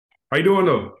How you doing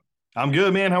though? I'm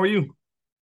good, man. How are you?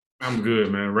 I'm good,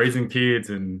 man. Raising kids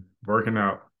and working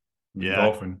out and Yeah,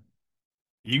 golfing.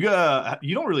 you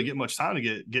don't really get much time to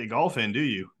get golf in, do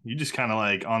you? You just kind of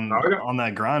like I got, on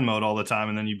that grind mode all the time,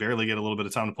 and then you barely get a little bit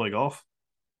of time to play golf.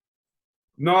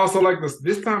 no, so like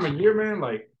this time of year, man,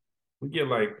 like we get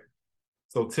like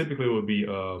so typically it would be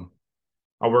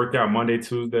I work out Monday,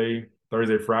 Tuesday,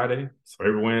 Thursday, Friday. So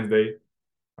every Wednesday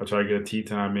I try to get a tea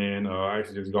time in. I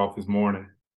actually just golf this morning.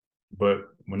 But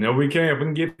whenever we can, if we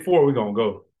can get four, we're gonna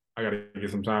go. I gotta get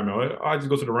some time now. I just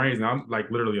go to the range now. I'm like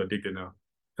literally addicted now.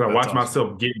 So I That's watch awesome.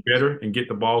 myself get better and get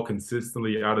the ball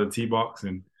consistently out of the tee box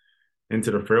and into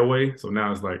the fairway. So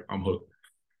now it's like I'm hooked.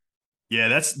 Yeah,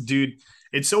 that's dude.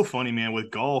 It's so funny, man.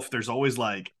 With golf, there's always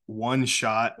like one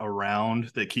shot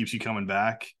around that keeps you coming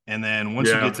back, and then once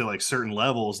you get Yeah, to like certain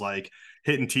levels, like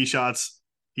hitting tee shots,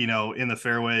 in the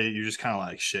fairway, you're just kind of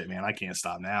like, shit, man. I can't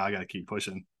stop now. I got to keep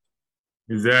pushing.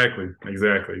 exactly.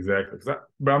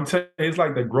 But I'm telling you, it's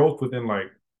like the growth within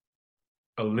like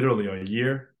literally a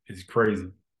year is crazy.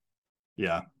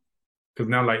 Yeah. Because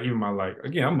now, like even my like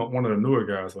again, I'm one of the newer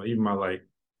guys, so even my like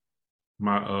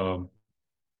my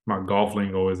my golf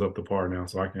lingo is up to par now,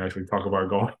 so I can actually talk about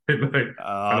golf. Like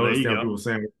I There noticed you some go. people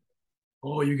saying,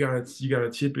 "Oh, you gotta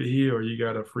chip it here, or you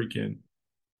gotta freaking,"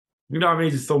 you know what I mean?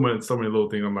 Just so many little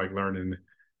things. I'm like learning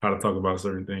how to talk about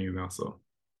certain things now. So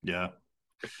Yeah.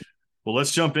 Well,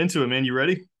 let's jump into it, man. You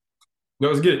ready? that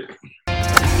was good.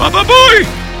 Baba boy!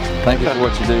 Thank you for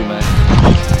what you do,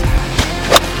 man.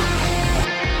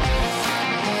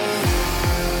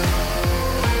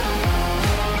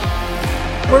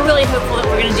 We're really hopeful that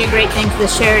we're going to do great things with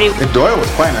this charity. If Doyle was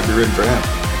playing, I'd be rooting for him.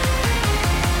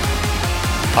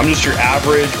 I'm just your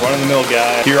average run of the mill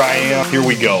guy. Here I am. Here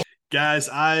we go. Guys,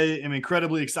 I am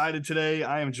incredibly excited today.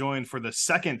 I am joined for the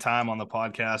second time on the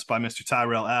podcast by Mr.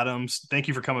 Tyrell Adams. Thank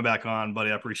you for coming back on,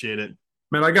 buddy. I appreciate it.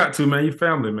 Man, I got to, man. You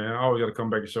family, man. I always got to come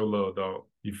back and show love, dog.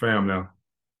 You fam now.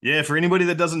 Yeah, for anybody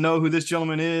that doesn't know who this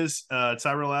gentleman is,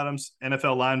 Tyrell Adams,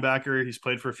 NFL linebacker. He's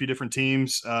played for a few different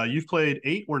teams. You've played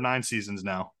 8 or 9 seasons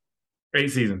now. 8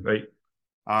 seasons, 8.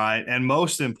 All right. And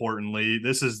most importantly,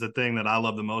 this is the thing that I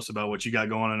love the most about what you got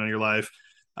going on in your life.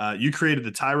 You created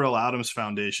the Tyrell Adams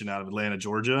Foundation out of Atlanta,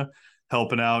 Georgia,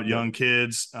 helping out Yep. young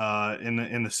kids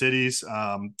in the cities.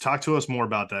 Talk to us more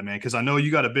about that, man, because I know you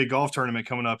got a big golf tournament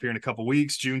coming up here in a couple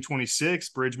weeks, June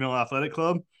 26th, Bridge Mill Athletic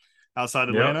Club outside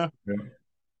Yep. Atlanta. Yep.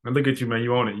 And look at you, man.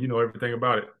 You own it. You know everything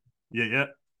about it. Yeah, yeah.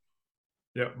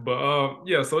 Yeah. But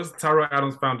yeah, so it's Tyrell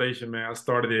Adams Foundation, man. I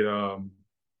started it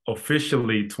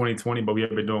officially 2020, but we have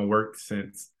been doing work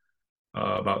since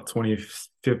about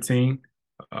 2015.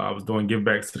 I was doing give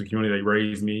backs to the community. They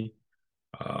raised me.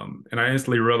 And I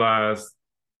instantly realized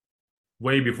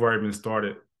way before I even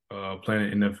started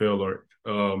playing in NFL or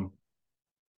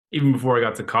even before I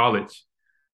got to college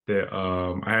that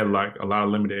I had like a lot of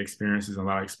limited experiences and a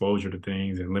lot of exposure to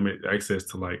things and limited access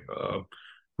to like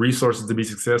resources to be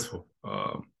successful.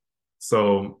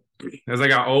 So as I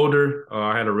got older,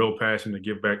 I had a real passion to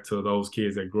give back to those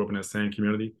kids that grew up in that same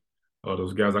community,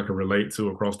 those guys I could relate to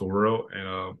across the world,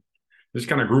 and just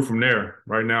kind of grew from there.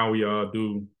 Right now, we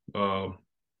do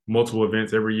multiple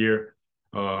events every year.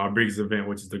 Our biggest event,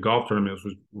 which is the golf tournaments,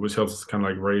 which helps us kind of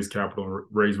like raise capital and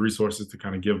raise resources to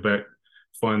kind of give back,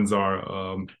 funds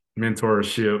our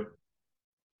mentorship,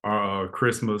 our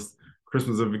Christmas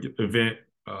event,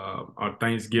 our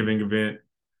Thanksgiving event.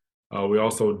 We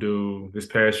also do this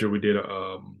past year we did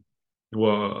a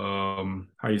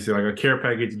how you say, like a care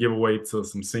package giveaway to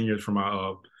some seniors from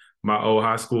my old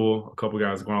high school. A couple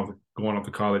guys going off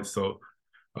to college, so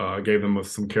I gave them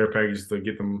some care packages to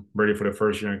get them ready for their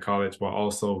first year in college, while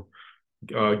also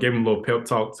gave them a little pep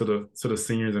talk to the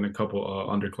seniors and a couple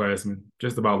underclassmen,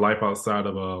 just about life outside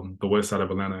of the west side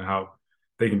of Atlanta and how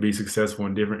they can be successful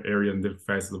in different areas and different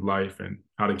facets of life and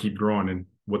how to keep growing and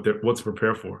what to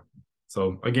prepare for.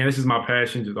 So again, this is my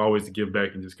passion, just always to give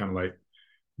back and just kind of like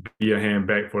be a hand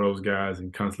back for those guys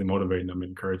and constantly motivating them and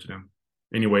encouraging them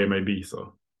any way it may be.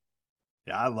 So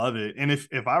Yeah, I love it. And if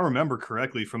I remember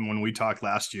correctly from when we talked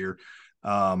last year,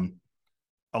 um,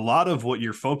 a lot of what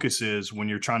your focus is when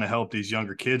you're trying to help these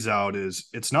younger kids out is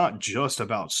it's not just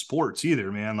about sports either,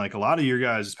 man. Like a lot of your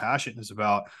guys' passion is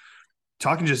about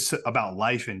talking just about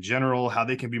life in general, how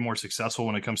they can be more successful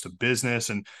when it comes to business,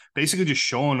 and basically just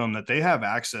showing them that they have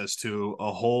access to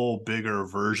a whole bigger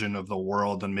version of the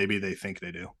world than maybe they think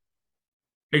they do.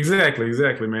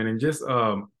 exactly, man. And just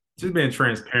being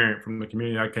transparent from the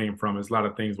community I came from, there's a lot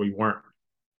of things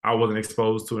I wasn't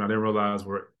exposed to and I didn't realize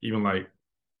were even like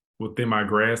within my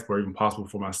grasp or even possible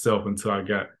for myself until I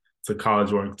got to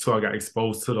college or until I got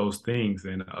exposed to those things.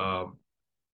 And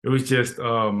it was just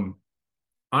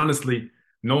honestly,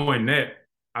 knowing that,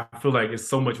 I feel like it's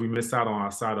so much we miss out on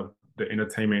outside of the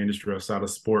entertainment industry, outside of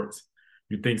sports.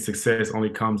 You think success only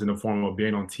comes in the form of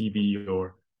being on TV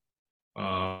or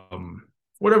um,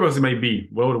 whatever else it may be.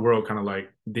 What the world kind of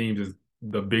like deems as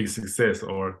the big success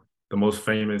or the most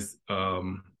famous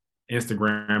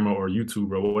Instagrammer or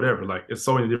YouTuber or whatever. Like, it's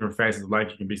so many different facets of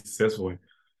life you can be successful in,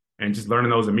 and just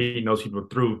learning those and meeting those people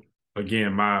through,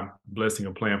 again, my blessing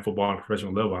of playing football on a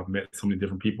professional level. I've met so many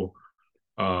different people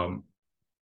um,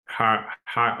 high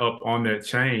up on that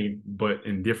chain, but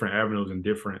in different avenues and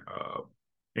different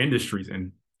industries.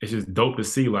 And it's just dope to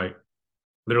see, like,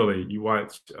 literally you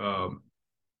watch a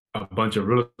bunch of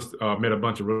met a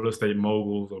bunch of real estate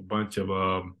moguls, a bunch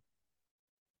of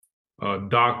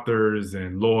doctors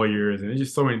and lawyers, and it's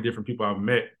just so many different people I've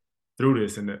met through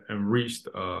this and reached.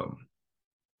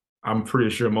 I'm pretty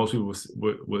sure most people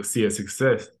would see a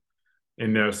success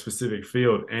in their specific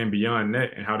field and beyond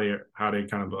that, and how they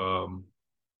kind of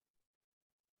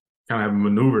have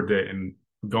maneuvered that and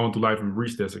gone through life and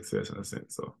reached their success in a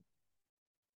sense. So,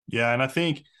 yeah, and I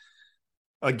think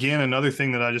again, another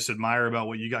thing that I just admire about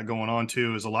what you got going on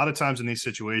too is a lot of times in these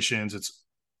situations,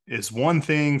 it's one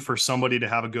thing for somebody to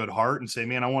have a good heart and say,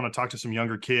 man, I want to talk to some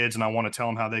younger kids and I want to tell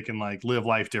them how they can like live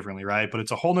life differently, right? But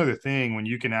it's a whole nother thing when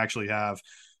you can actually have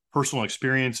personal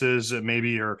experiences that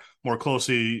maybe are more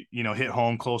closely, hit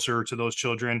home closer to those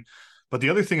children. But the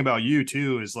other thing about you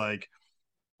too is like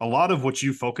a lot of what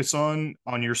you focus on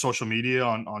your social media,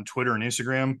 on Twitter and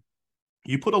Instagram,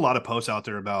 you put a lot of posts out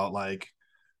there about like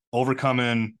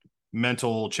overcoming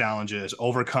mental challenges,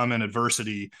 overcoming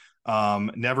adversity,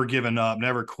 never giving up,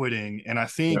 never quitting. And I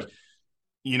think,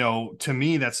 to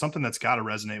me, that's something that's got to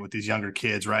resonate with these younger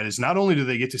kids, right? Is not only do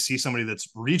they get to see somebody that's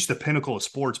reached the pinnacle of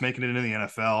sports, making it into the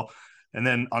NFL, and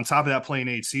then on top of that, playing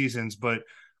 8 seasons, but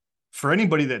for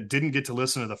anybody that didn't get to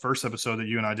listen to the first episode that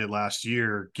you and I did last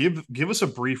year, give us a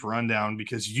brief rundown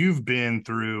because you've been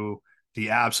through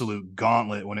the absolute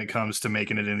gauntlet when it comes to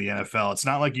making it in the NFL. It's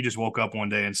not like you just woke up one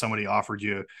day and somebody offered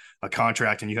you a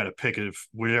contract and you had to pick it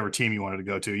whatever team you wanted to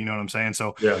go to. You know what I'm saying?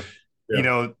 So,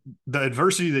 the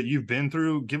adversity that you've been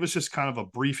through, give us just kind of a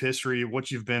brief history of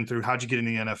what you've been through. How'd you get in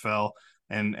the NFL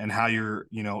and how you're,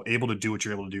 able to do what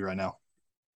you're able to do right now?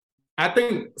 I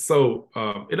think so.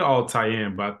 It'll all tie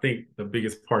in, but I think the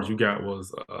biggest part you got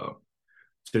was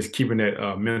just keeping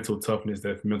that mental toughness,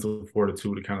 that mental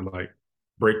fortitude to kind of like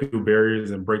break through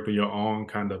barriers and break through your own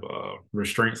kind of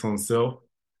restraints on self.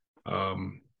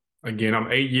 Again,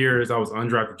 I'm 8 years. I was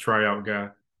undrafted tryout guy.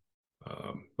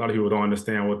 A lot of people don't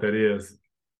understand what that is.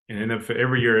 In NFL,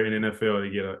 every year in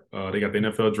NFL, they got the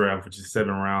NFL draft, which is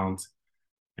 7 rounds,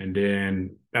 and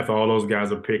then after all those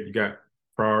guys are picked, you got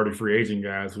priority free agent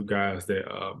guys that,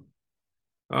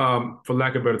 for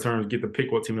lack of better terms, get to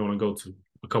pick what team they want to go to.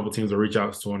 A couple teams will reach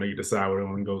out to and they decide where they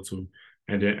want to go to.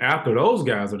 And then after those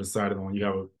guys are decided on, you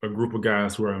have a group of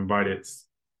guys who are invited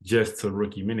just to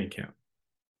rookie minicamp.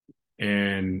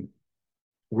 And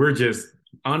we're just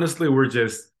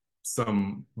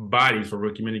some bodies for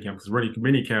rookie minicamp, because rookie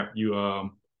minicamp, you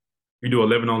do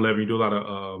 11 on 11, you do a lot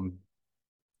of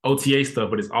OTA stuff,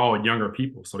 but it's all younger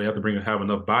people. So they have to have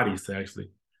enough bodies to actually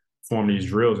form these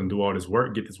drills and do all this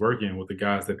work, get this work in with the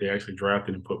guys that they actually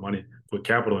drafted and put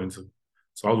capital into.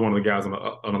 So I was one of the guys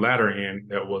on the latter end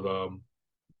that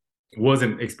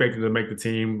wasn't expected to make the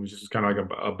team. It was just kind of like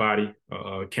a body,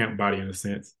 a camp body in a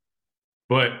sense.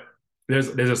 But there's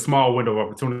a small window of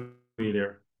opportunity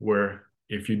there where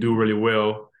if you do really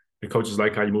well, the coaches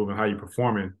like how you move and how you're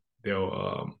performing,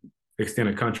 they'll extend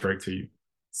a contract to you.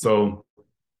 So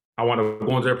I want to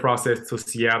go into that process to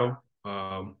Seattle.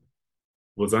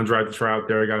 Was undrafted tryout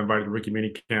there. Got invited to rookie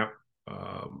minicamp.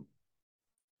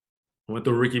 Went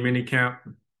through rookie minicamp.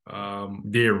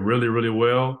 Did really, really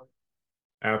well.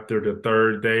 After the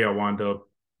third day, I wound up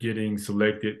getting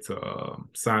selected to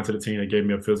sign to the team. They gave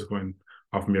me a physical and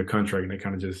offered me a contract, and they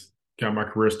kind of just got my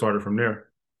career started from there.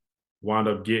 Wound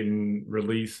up getting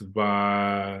released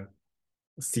by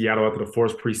Seattle after the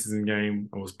fourth preseason game.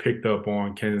 I was picked up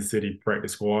on Kansas City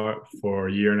practice squad for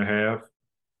a year and a half.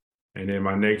 And then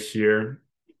my next year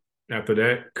after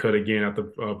that, cut again after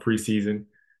preseason,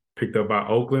 picked up by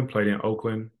Oakland, played in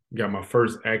Oakland, got my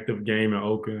first active game in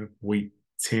Oakland, week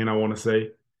 10, I want to say.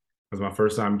 It was my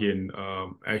first time getting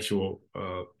actual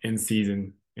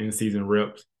in-season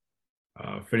reps.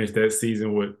 Finished that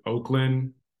season with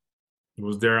Oakland.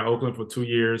 Was there in Oakland for 2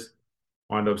 years.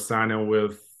 Wound up signing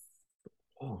with,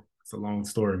 it's a long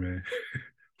story, man.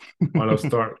 Wound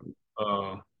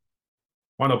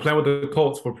up playing with the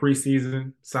Colts for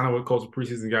preseason, signed with the Colts for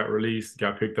preseason, got released,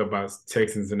 got picked up by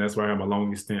Texans, and that's why I had my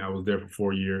longest stint. I was there for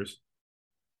 4 years,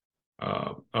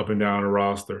 up and down the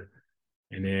roster.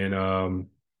 And then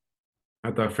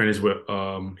after I finished with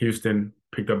Houston,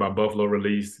 picked up by Buffalo,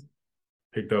 released,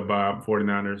 picked up by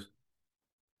 49ers,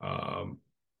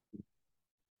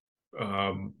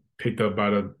 um, picked up by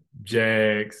the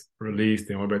Jags, released,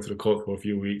 and went back to the Colts for a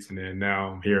few weeks, and then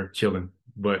now I'm here chilling.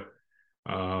 But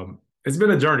it's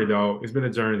been a journey, though. It's been a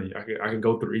journey. I can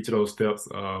go through each of those steps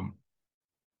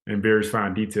in very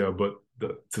fine detail, but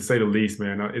to say the least,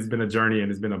 man, it's been a journey and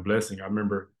it's been a blessing. I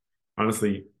remember,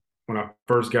 honestly, when I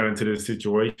first got into this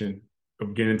situation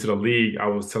of getting into the league, I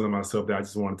was telling myself that I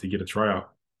just wanted to get a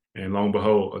tryout. And lo and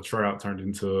behold, a tryout turned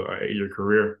into an 8-year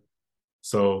career.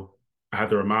 So I had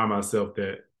to remind myself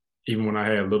that even when I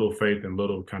had little faith and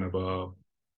little kind of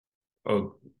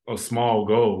a small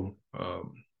goal,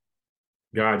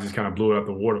 God just kind of blew it out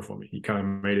the water for me. He kind of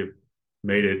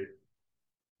made it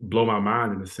blow my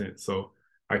mind in a sense. So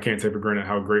I can't take for granted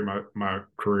how great my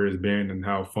career has been and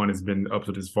how fun it's been up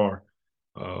to this far.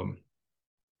 Um,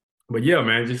 but yeah,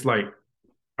 man, just like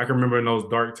I can remember in those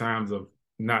dark times of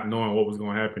not knowing what was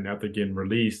going to happen after getting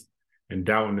released and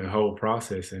doubting the whole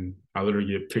process. And I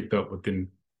literally get picked up within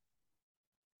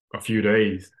a few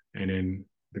days, and then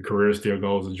the career still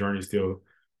goes, the journey still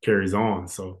carries on.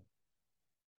 So,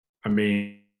 I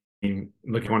mean,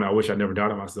 looking on, I wish I never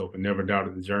doubted myself and never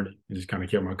doubted the journey, and just kind of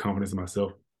kept my confidence in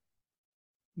myself.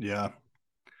 Yeah.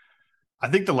 I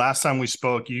think the last time we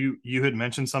spoke, you had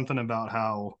mentioned something about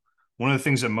how one of the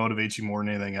things that motivates you more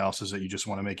than anything else is that you just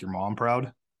want to make your mom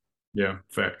proud. Yeah,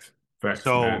 facts,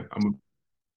 So, man.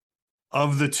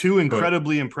 of the two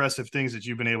incredibly impressive things that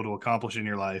you've been able to accomplish in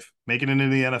your life, making it into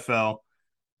the NFL,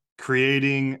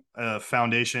 creating a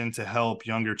foundation to help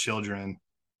younger children,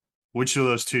 which of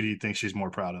those two do you think she's more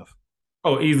proud of?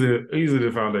 Oh, easily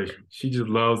the foundation. She just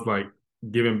loves like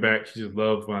giving back. She just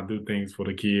loves when I do things for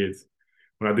the kids.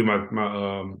 When I do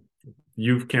my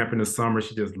youth camp in the summer,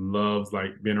 she just loves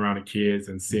like being around the kids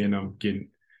and seeing them getting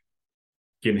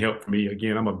help from me.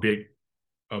 Again, I'm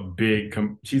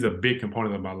she's a big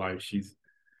component of my life.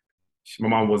 My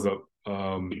mom was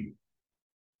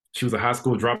she was a high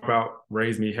school dropout,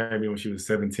 raised me, had me when she was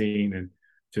 17, and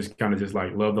just kind of just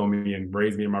like loved on me and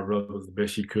raised me and my brothers the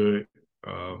best she could.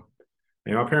 Uh,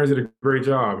 and my parents did a great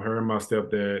job. Her and my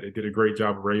stepdad, they did a great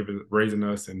job of raising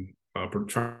us and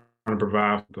trying to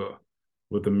provide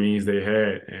with the means they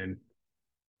had. And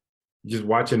just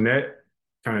watching that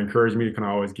kind of encouraged me to kind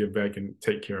of always give back and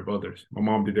take care of others. My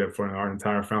mom did that for our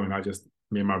entire family, not just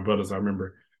me and my brothers. I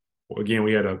remember, again,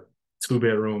 we had a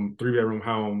 2-bedroom, 3-bedroom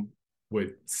home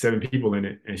with 7 people in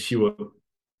it, and she would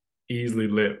easily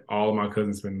let all of my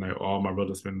cousins spend the night, all my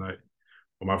brothers spend the night,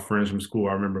 or my friends from school.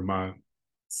 I remember my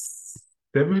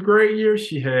 7th grade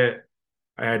year,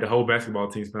 I had the whole basketball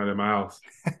team spend at my house,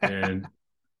 and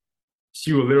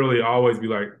she would literally always be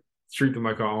like, treat them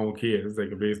like her own kids. It's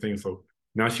like the biggest thing. So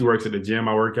now she works at the gym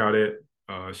I work out at.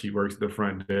 She works at the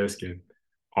front desk, and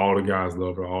all the guys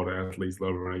love her. All the athletes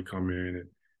love her when they come in, and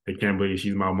they can't believe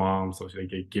she's my mom. So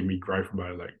they give me gripe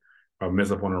about it. Like, if I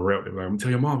mess up on a rep, they're like, I'm gonna tell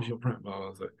your mom she's your friend. I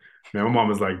was like, man, my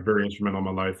mom is like very instrumental in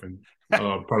my life, and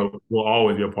probably will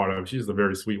always be a part of it. She's a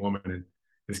very sweet woman, and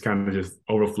it's kind of just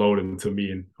overflowed into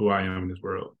me and who I am in this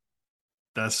world.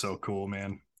 That's so cool,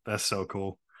 man. That's so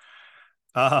cool.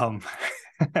 I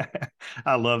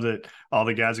love that all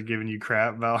the guys are giving you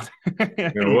crap about you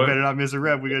better not miss a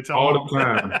rep. We gotta tell all mom. the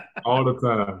time. All the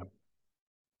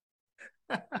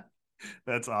time.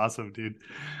 That's awesome, dude.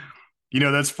 You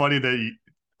know, that's funny that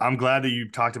I'm glad that you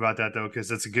talked about that though, because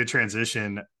that's a good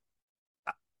transition.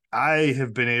 I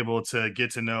have been able to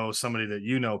get to know somebody that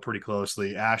you know pretty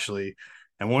closely, Ashley.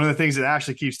 And one of the things that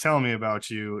Ashley keeps telling me about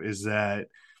you is that,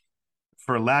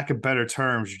 for lack of better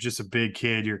terms, you're just a big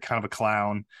kid. You're kind of a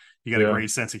clown. You got a great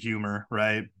sense of humor,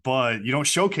 right? But you don't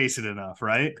showcase it enough,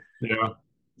 right? Yeah.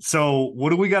 So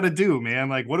what do we got to do, man?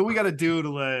 Like, what do we got to do to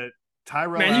let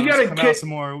Tyrell Adams come out some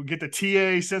more? Get the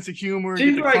TA sense of humor,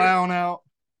 get the clown out.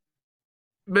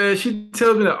 Man, she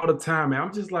tells me that all the time, man.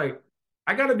 I'm just like,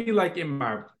 I gotta be like in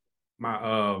my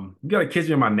you gotta catch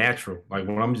me in my natural. Like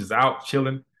when I'm just out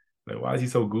chilling. Like, why is he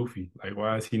so goofy? Like,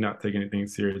 why is he not taking anything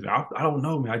serious? I don't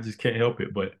know, man. I just can't help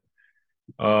it. But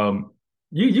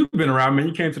you've been around, man.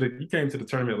 You came to the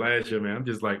tournament last year, man. I'm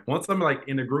just like, once I'm like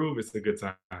in the groove, it's a good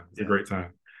time. It's a great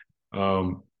time.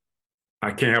 I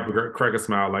can't help but crack a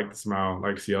smile, like to smile,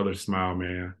 like to see others smile,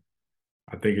 man.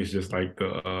 I think it's just like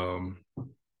the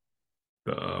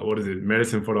what is it?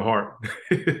 Medicine for the heart.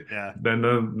 Yeah. Then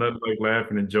nothing like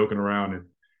laughing and joking around, and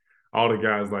all the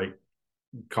guys like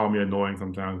call me annoying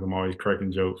sometimes. I'm always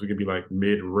cracking jokes. We could be like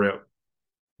mid rep,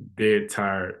 dead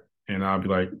tired, and I'll be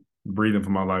like breathing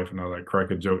for my life, and I'll like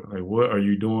crack a joke. Like, what are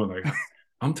you doing? Like,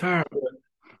 I'm tired.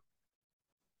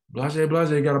 Blase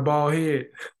got a bald head.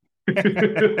 But,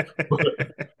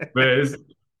 man,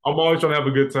 I'm always trying to have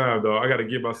a good time, though. I got to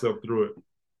get myself through it.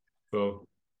 So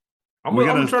We I'm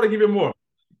gonna gotta try to give it more.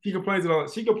 She complains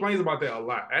about that a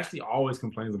lot. Ashley always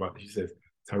complains about it. She says,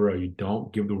 Tyrell, you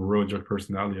don't give the world your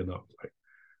personality enough. Like,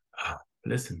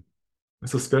 listen,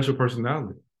 it's a special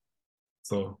personality.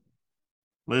 So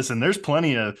listen. There's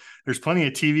plenty of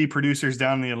TV producers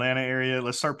down in the Atlanta area.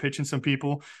 Let's start pitching some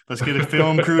people. Let's get a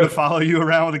film crew to follow you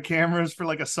around with the cameras for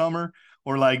like a summer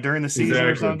or like during the season or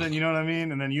exactly. something. You know what I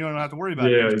mean? And then you don't have to worry about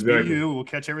it. Yeah, It'll just be exactly. you. We'll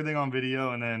catch everything on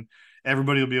video, and then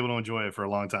everybody will be able to enjoy it for a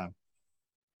long time.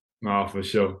 No, for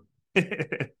sure.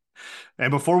 And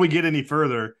before we get any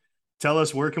further, tell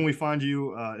us, where can we find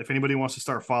you if anybody wants to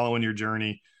start following your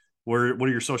journey? What are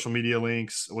your social media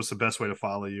links? What's the best way to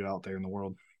follow you out there in the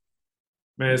world?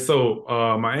 Man, so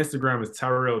my Instagram is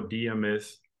Tyrell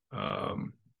DMS.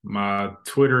 My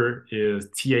Twitter is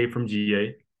TA from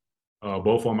GA.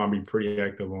 Both of them I'll be pretty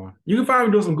active on. You can find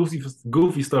me doing some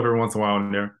goofy stuff every once in a while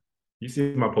in there. You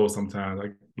see my posts sometimes.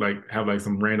 Like have like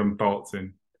some random thoughts,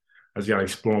 and I just gotta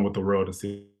explore with the world to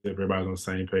see if everybody's on the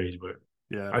same page. But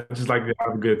Yeah. I just like to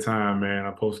have a good time, man.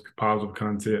 I post positive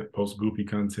content, post goofy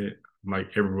content. I'm like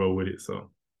everywhere with it.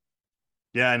 So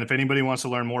Yeah, and if anybody wants to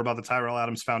learn more about the Tyrell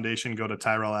Adams Foundation, go to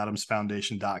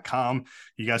TyrellAdamsFoundation.com.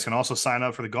 You guys can also sign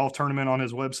up for the golf tournament on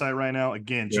his website right now.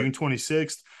 Again, yep. June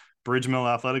 26th, Bridge Mill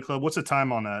Athletic Club. What's the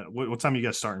time on that? What time are you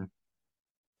guys starting?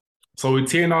 So we're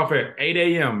teeing off at 8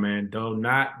 a.m., man. Do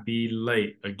not be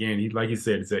late. Again, like he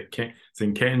said, it's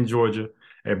in Canton, Georgia,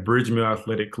 at Bridge Mill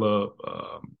Athletic Club.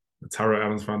 The Tyrell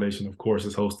Adams Foundation, of course,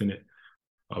 is hosting it.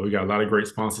 We got a lot of great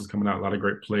sponsors coming out, a lot of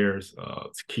great players.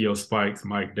 Keo Spikes,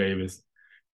 Mike Davis,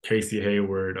 Casey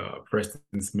Hayward, Preston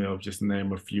Smith, just to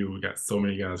name a few. We got so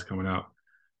many guys coming out.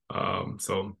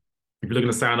 So if you're looking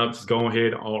to sign up, just go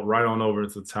ahead right on over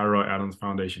to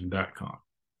TyrellAdamsFoundation.com.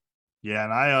 Yeah,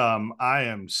 and I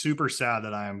am super sad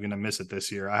that I am going to miss it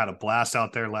this year. I had a blast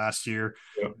out there last year.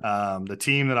 Yep. The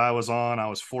team that I was on, I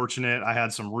was fortunate. I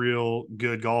had some real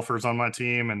good golfers on my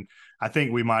team, and I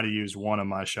think we might have used one of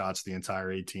my shots the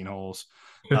entire 18 holes.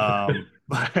 But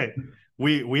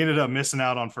we ended up missing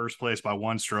out on first place by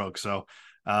one stroke. So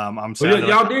I'm sad. Yeah,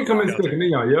 y'all did come in second, didn't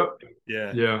y'all?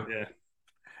 Yep.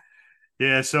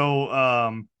 Yeah.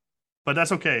 So, but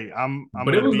that's okay. I'm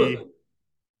but going to be.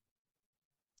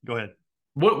 Go ahead.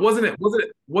 What wasn't it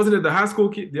the high school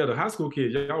kid? Yeah, the high school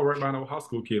kids. Y'all were right behind the high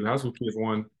school kids. The high school kids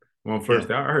won first.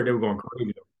 Yeah. I heard they were going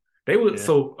crazy. They were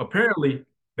so apparently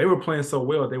they were playing so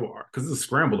well. They were, because it's a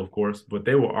scramble, of course, but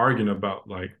they were arguing about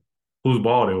like whose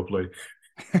ball they would play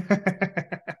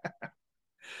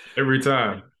every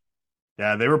time.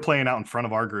 Yeah, they were playing out in front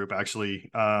of our group actually,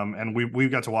 and we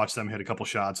got to watch them hit a couple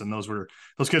shots, and those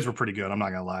kids were pretty good. I'm not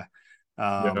gonna lie.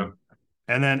 Yeah.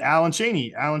 And then Alan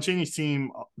Cheney's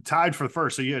team tied for the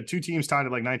first. So you had two teams tied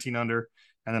at like 19 under,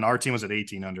 and then our team was at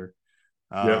 18 under.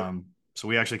 So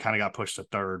we actually kind of got pushed to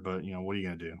third, but what are you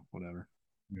gonna do? Whatever.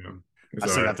 Yeah,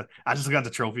 I just got the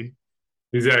trophy.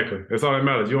 Exactly. That's all that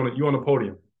matters. You on the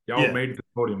podium. Y'all made it to the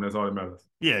podium. That's all that matters.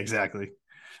 Yeah, exactly.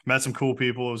 Met some cool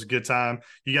people. It was a good time.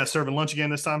 You guys serving lunch again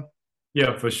this time?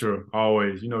 Yeah, for sure.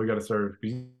 Always. We got to serve.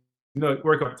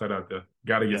 Work outside out there.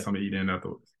 Got to get something to eat in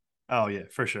afterwards. Oh yeah,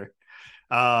 for sure.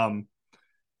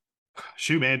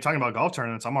 Shoot, man, talking about golf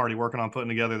tournaments, I'm already working on putting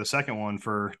together the second one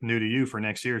for New to You for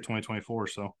next year, 2024.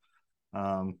 So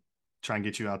try and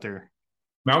get you out there.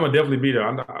 Man, I'm gonna definitely be there.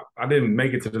 I didn't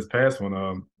make it to this past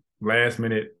one. Last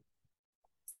minute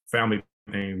family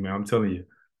thing, man. I'm telling you,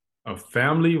 a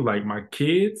family like my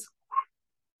kids,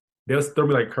 they'll throw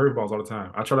me like curveballs all the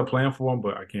time. I try to plan for them,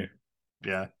 but I can't.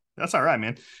 Yeah, that's all right,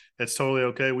 man. It's totally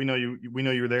okay. We know you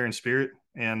were there in spirit.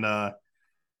 And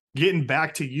getting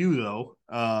back to you though,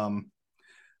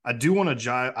 I do want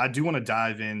to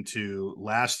dive into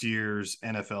last year's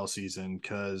NFL season,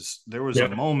 because there was a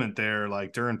moment there,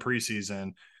 like during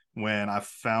preseason, when I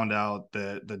found out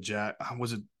that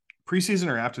was it preseason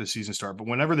or after the season start, but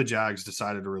whenever the Jags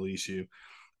decided to release you,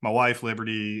 my wife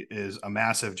Liberty is a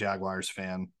massive Jaguars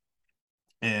fan,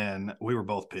 and we were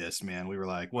both pissed, man. We were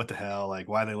like, what the hell? Like,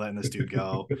 why are they letting this dude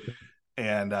go?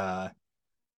 And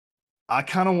I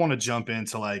kind of want to jump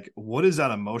into like, what is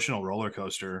that emotional roller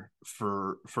coaster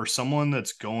for someone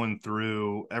that's going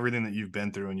through everything that you've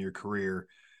been through in your career?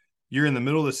 You're in the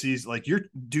middle of the season. Like,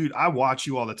 dude, I watch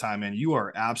you all the time, man. You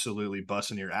are absolutely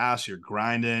busting your ass. You're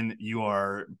grinding. You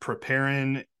are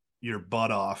preparing your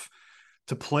butt off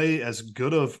to play as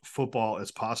good of football as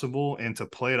possible and to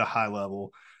play at a high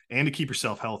level and to keep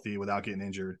yourself healthy without getting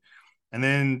injured. And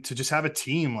then to just have a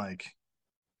team like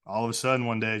all of a sudden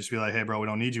one day just be like, hey, bro, we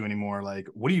don't need you anymore. Like,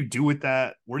 what do you do with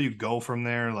that? Where do you go from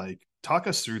there? Like, Talk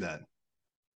us through that.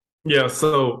 Yeah,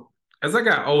 so as I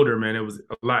got older, man, it was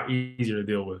a lot easier to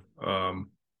deal with.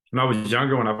 When I was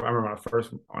younger, I remember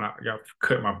when I got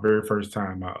cut my very first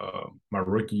time, my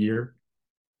rookie year,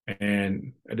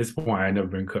 and at this point, I had never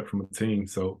been cut from a team,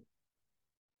 so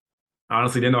I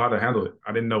honestly didn't know how to handle it.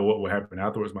 I didn't know what would happen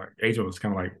afterwards. My agent was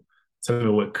kind of like telling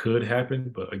me what could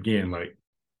happen, but again, like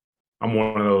I'm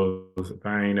one of those. If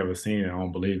I ain't never seen it, I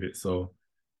don't believe it. So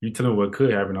you tell me what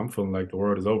could happen, I'm feeling like the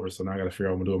world is over. So now I got to figure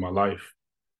out what I'm gonna do with my life.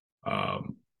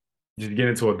 Um, just get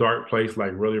into a dark place,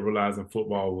 like really realizing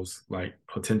football was like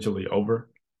potentially over.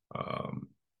 Um,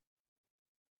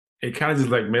 it kind of just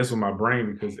like messed with my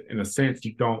brain because in a sense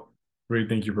you don't really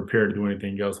think you're prepared to do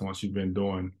anything else once you've been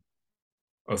doing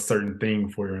a certain thing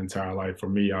for your entire life. For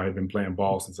me, I had been playing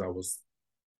ball since I was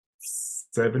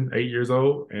 7, 8 years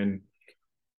old, and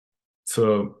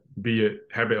to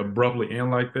have it abruptly end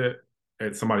like that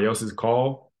at somebody else's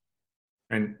call,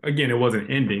 and again, it wasn't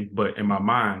ending, but in my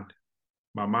mind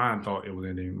thought it was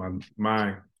ending. My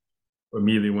mind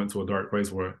immediately went to a dark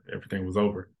place where everything was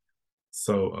over.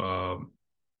 So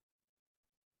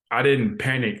I didn't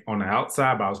panic on the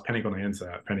outside, but I was panicking on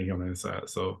the inside.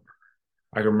 So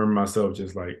I can remember myself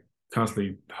just like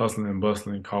constantly hustling and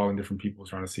bustling, calling different people,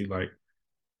 trying to see like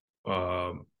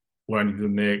what I need to do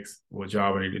next, what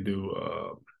job I need to do.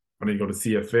 I need to go to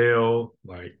CFL,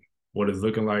 like what it's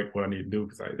looking like, what I need to do.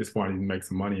 Because at this point, I need to make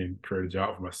some money and create a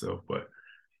job for myself. But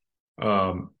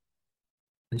um,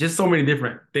 just so many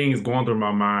different things going through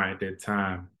my mind at that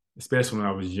time, especially when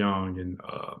I was young and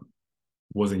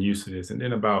wasn't used to this. And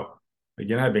then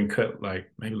again, I've been cut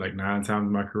like maybe like 9 times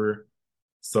in my career.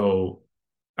 So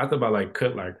after about like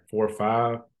cut like 4 or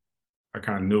 5, I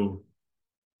kind of knew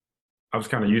I was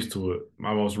kind of used to it.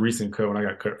 My most recent cut when I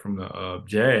got cut from the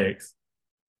Jags,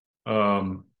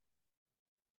 um,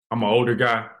 I'm an older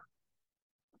guy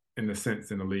in the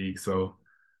sense in the league. So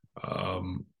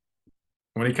um,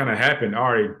 when it kind of happened,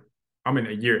 I'm in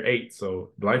a year 8.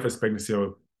 So the life expectancy of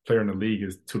a player in the league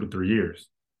is 2 to 3 years.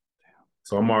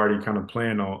 So I'm already kind of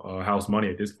playing on house money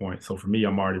at this point. So for me,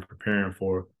 I'm already preparing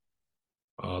for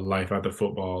life after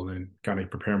football and kind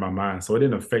of preparing my mind. So it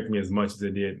didn't affect me as much as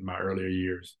it did in my earlier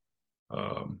years.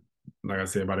 Um, like I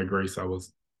said, by the grace, I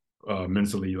was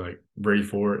mentally like ready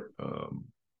for it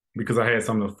because I had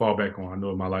something to fall back on. I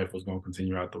knew my life was going to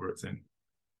continue afterwards.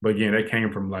 But again, that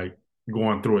came from like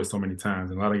going through it so many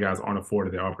times. And a lot of guys aren't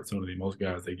afforded the opportunity. Most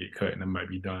guys, they get cut and it might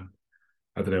be done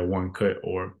after that one cut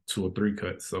or 2 or 3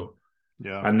 cuts. So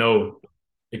Yeah. I know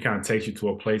it kind of takes you to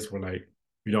a place where like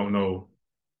you don't know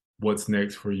what's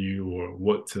next for you or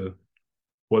what to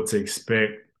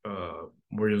expect,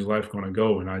 where your life going to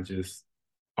go. And I just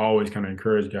always kind of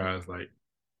encourage guys like,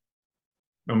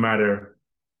 no matter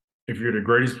if you're the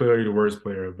greatest player or you're the worst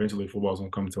player, eventually football's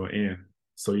going to come to an end.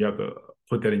 So you have to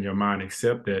put that in your mind,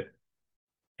 accept that,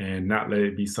 and not let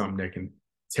it be something that can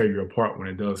tear you apart when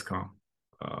it does come.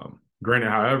 Granted,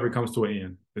 however it comes to an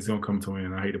end, it's going to come to an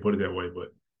end. I hate to put it that way,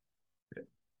 but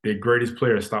the greatest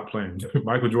players stopped playing.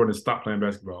 Michael Jordan stopped playing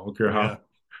basketball. I don't care Yeah.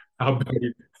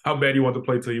 how bad he wanted to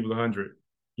play till he was 100.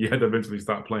 He had to eventually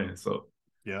stop playing. So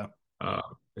Yeah.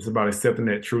 it's about accepting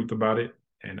that truth about it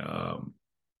and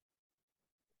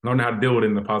learning how to deal with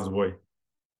it in a positive way.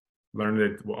 Learning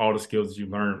that all the skills that you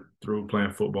learn through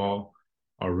playing football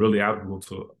are really applicable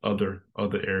to other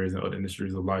areas and other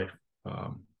industries of life.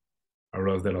 I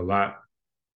realized that a lot.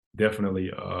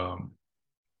 Definitely, I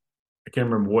can't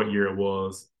remember what year it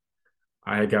was.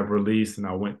 I had got released and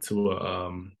I went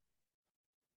to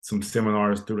some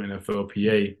seminars through the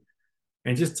NFLPA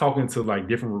and just talking to like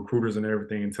different recruiters and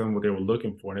everything and telling them what they were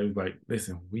looking for. And they was like,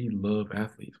 listen, we love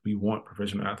athletes. We want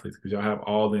professional athletes because y'all have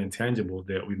all the intangibles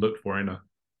that we look for in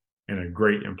a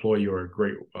great employee or a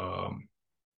great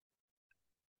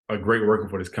worker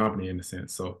for this company in a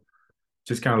sense. So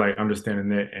just kind of like understanding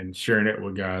that and sharing that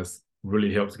with guys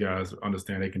really helps guys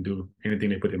understand they can do anything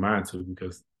they put their mind to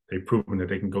because they've proven that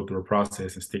they can go through a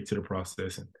process and stick to the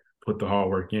process and put the hard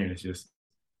work in. It's just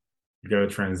you got to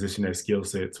transition that skill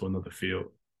set to another field.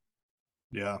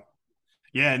 Yeah.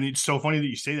 Yeah. And it's so funny that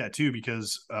you say that too,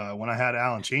 because when I had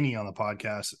Alan Cheney on the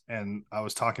podcast and I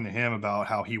was talking to him about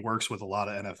how he works with a lot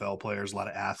of NFL players, a lot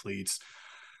of athletes.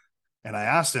 And I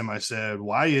asked him, I said,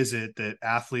 why is it that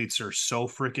athletes are so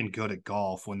freaking good at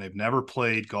golf when they've never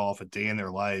played golf a day in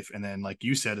their life? And then, like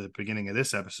you said at the beginning of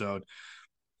this episode,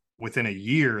 within a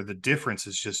year, the difference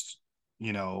is just,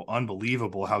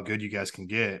 unbelievable how good you guys can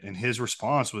get. And his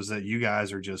response was that you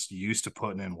guys are just used to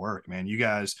putting in work, man.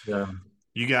 Yeah.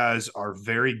 You guys are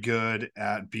very good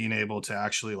at being able to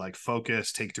actually like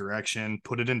focus, take direction,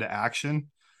 put it into action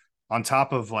on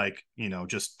top of like,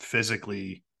 just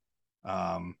physically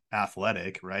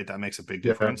athletic, right? That makes a big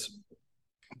Yeah. difference.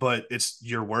 But it's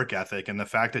your work ethic and the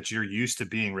fact that you're used to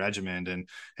being regimented and,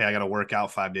 hey, I got to work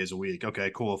out 5 days a week. Okay,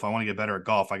 cool. If I want to get better at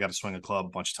golf, I got to swing a club a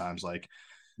bunch of times. Like,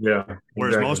 Yeah,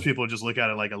 whereas most exactly. people just look at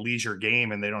it like a leisure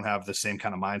game and they don't have the same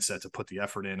kind of mindset to put the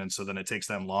effort in. And so then it takes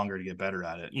them longer to get better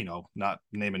at it, not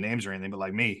naming names or anything, but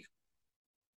like me.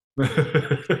 But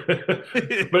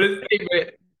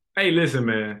hey, listen,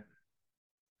 man.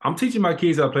 I'm teaching my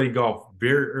kids how to play golf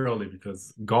very early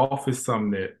because golf is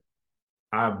something that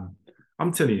I'm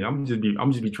I'm telling you, I'm just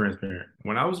be transparent.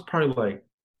 When I was probably like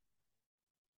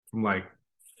from like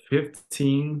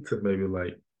 15 to maybe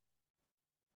like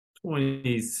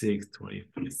 26,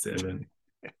 27,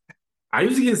 I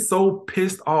used to get so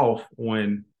pissed off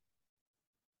when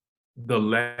the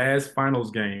last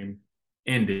finals game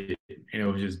ended and it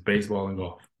was just baseball and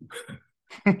golf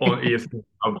on ESPN.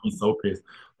 I would be so pissed.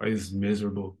 Like, it's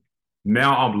miserable.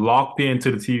 Now I'm locked into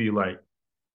the TV, like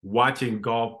watching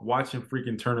golf, watching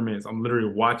freaking tournaments. I'm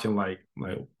literally watching like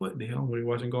what the hell? What are you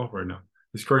watching golf right now?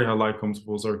 It's crazy how life comes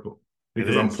full circle It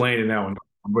because I'm is. playing it now and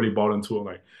I'm really bought into it.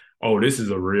 Like, oh, this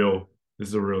is a real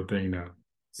thing now. Yeah.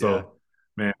 So,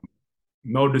 man,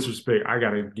 no disrespect. I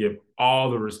gotta give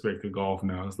all the respect to golf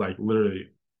now. It's like literally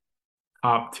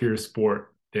top tier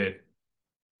sport that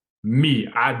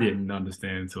I didn't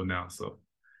understand until now. So,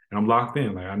 and I'm locked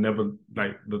in. Like I never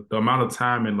like the amount of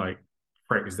time and like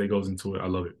practice that goes into it. I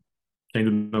love it. Can't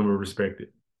do nothing but respect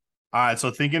it. All right.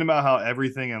 So thinking about how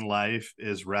everything in life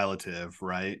is relative,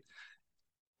 right?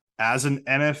 As an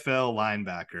NFL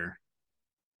linebacker,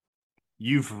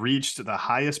 you've reached the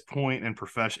highest point in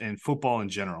profession in football in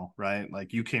general, right?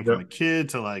 Like you came from a Yep. kid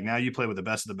to like now you play with the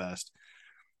best of the best.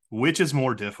 Which is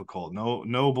more difficult?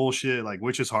 No bullshit. Like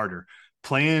which is harder?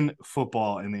 Playing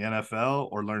football in the NFL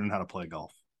or learning how to play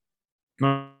golf?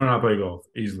 No, I play golf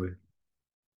easily.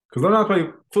 Because I'm not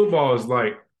playing football is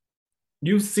like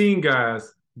you've seen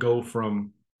guys go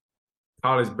from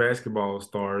college basketball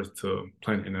stars to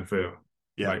playing NFL.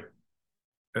 Yeah. Like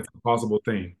that's a possible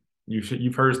thing.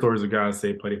 You've heard stories of guys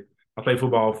say I played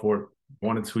football for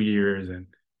 1 or 2 years and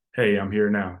hey, I'm here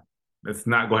now. That's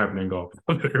not gonna happen in golf.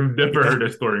 I've never Yeah. heard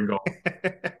that story in golf.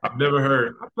 I've never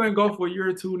heard I'm playing golf for a year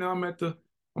or two now.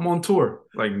 I'm on tour.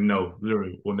 Like no,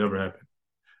 literally will never happen.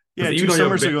 Yeah, Because two even on your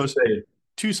summers best ago, day,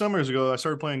 2 summers ago, I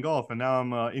started playing golf, and now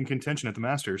I'm in contention at the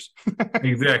Masters.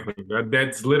 exactly.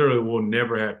 That's literally will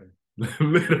never happen.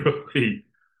 Literally.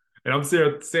 And I'm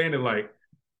saying it like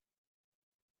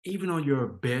even on your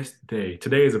best day,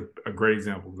 today is a great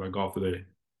example because I golf today.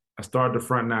 I started the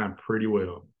front nine pretty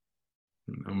well.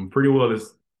 Pretty well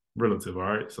is relative, all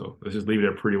right? So let's just leave it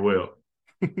at pretty well.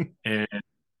 And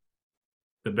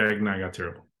the back nine got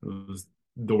terrible. It was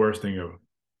the worst thing ever.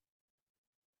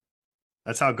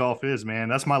 That's how golf is, man.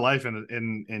 That's my life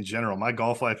in general. My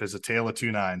golf life is a tale of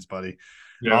two nines, buddy.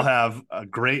 I'll Yeah. have a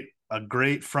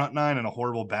great front nine and a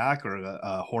horrible back, or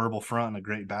a horrible front and a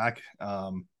great back.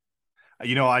 So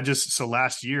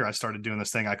last year I started doing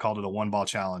this thing. I called it a 1 ball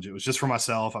challenge. It was just for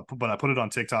myself. But I put it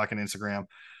on TikTok and Instagram,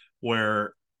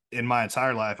 where in my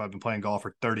entire life I've been playing golf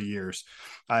for 30 years.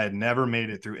 I had never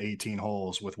made it through 18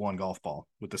 holes with one golf ball,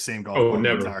 with the same golf Oh, ball the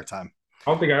never. entire time.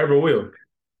 I don't think I ever will.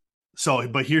 So,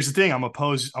 but here's the thing: I'm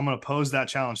gonna pose that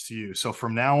challenge to you. So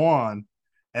from now on,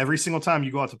 every single time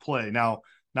you go out to play, now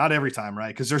not every time, right?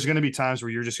 Because there's gonna be times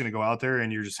where you're just gonna go out there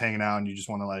and you're just hanging out and you just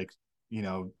want to like, you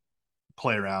know,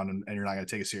 play around and you're not gonna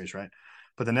take it serious, right?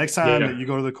 But the next time that Yeah. you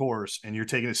go to the course and you're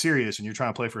taking it serious and you're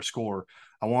trying to play for a score,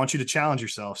 I want you to challenge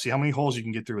yourself. See how many holes you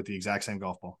can get through with the exact same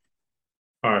golf ball.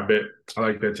 All right, bet. I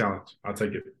like that challenge. I'll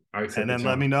take it. I And accept the then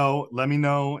let me challenge. know. Let me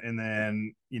know. And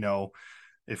then,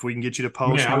 if we can get you to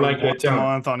post Man, I maybe like that once a challenge.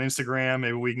 month on Instagram,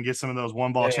 maybe we can get some of those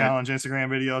 1 ball Man, challenge Instagram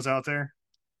videos out there.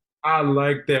 I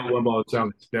like that 1 ball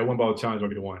challenge. That 1 ball challenge will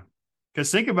be the one. Because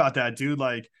think about that, dude.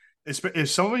 Like, if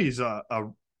somebody's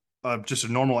just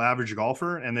a normal average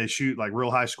golfer and they shoot like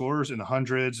real high scores in the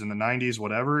hundreds and the 90s,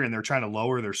 whatever, and they're trying to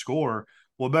lower their score,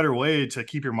 well, a better way to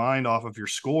keep your mind off of your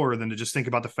score than to just think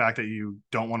about the fact that you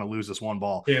don't want to lose this 1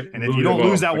 ball. Can't And if you lose the don't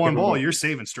lose ball. that I one can't lose the ball, ball. you're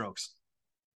saving strokes.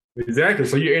 Exactly.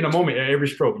 So you're in a moment at every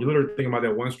stroke. You're literally thinking about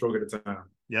that one stroke at a time.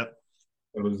 Yep.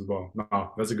 And lose the ball.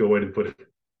 No, that's a good way to put it.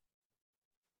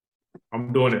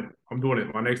 I'm doing it. I'm doing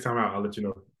it. My next time out, I'll let you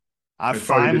know. I It's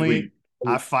probably this week. finally,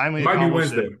 I It finally might be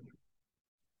accomplished Wednesday. it.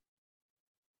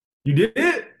 You did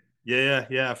it?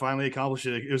 Yeah. I finally accomplished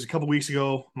it. It was a couple weeks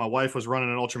ago. My wife was running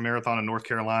an ultra marathon in North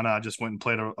Carolina. I just went and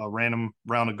played a random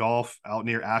round of golf out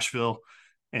near Asheville,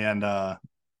 and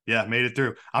yeah, made it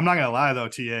through. I'm not gonna lie though,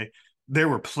 Ta, there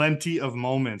were plenty of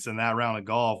moments in that round of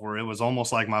golf where it was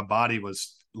almost like my body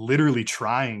was literally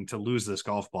trying to lose this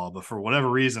golf ball, but for whatever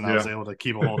reason, I was Yeah. able to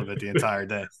keep a hold of it the entire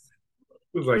day.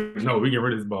 It was like, no, we get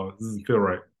rid of this ball. This doesn't feel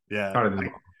right. Yeah. Tired of this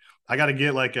ball. I got to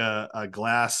get like a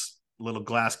little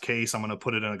glass case. I'm going to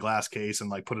put it in a glass case and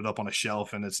like put it up on a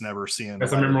shelf, and it's never seeing the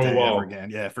That's a light of memorable day ever ball. again.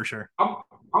 Yeah, for sure. I'm,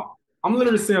 I'm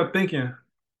literally sitting there thinking,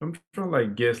 I'm trying to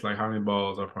like guess like how many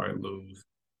balls I'll probably lose.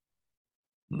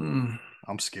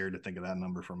 I'm scared to think of that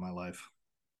number for my life.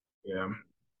 Yeah.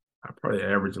 I probably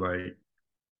average like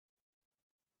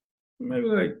maybe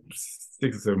like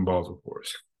 6 or 7 balls, of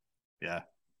course. Yeah.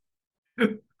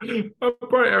 I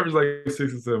probably average like 6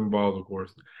 or 7 balls, of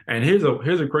course. And here's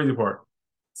a crazy part.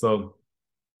 So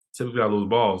typically I lose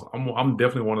balls. I'm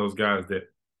definitely one of those guys that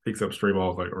picks up stray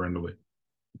balls like randomly.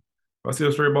 If I see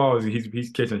a stray ball, he's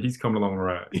catching, he's coming along the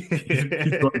ride. He's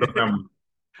going to the family.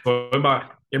 So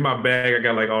in my bag, I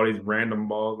got like all these random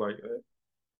balls. Like,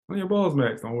 on your balls,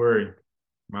 Max. Don't worry.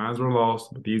 Mines were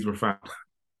lost, but these were found.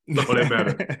 That's all that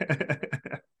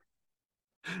matters.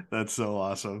 That's so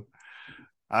awesome.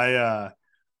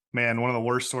 Man, one of the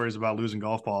worst stories about losing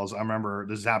golf balls, I remember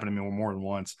this has happened to me more than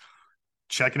once.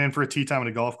 Checking in for a tee time at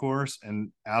a golf course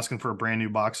and asking for a brand new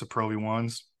box of Pro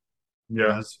V1s.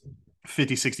 Yeah. It's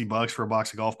 $50-$60 for a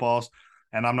box of golf balls.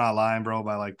 And I'm not lying, bro.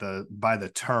 By the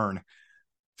turn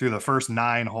through the first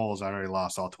 9 holes, I already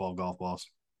lost all 12 golf balls.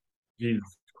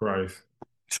 Jesus Christ.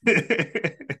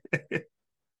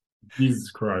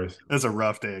 Jesus Christ. That's a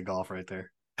rough day of golf right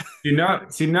there. See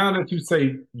now that you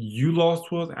say you lost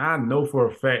 12, I know for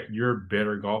a fact you're a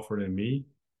better golfer than me.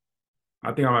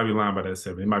 I think I might be lying by that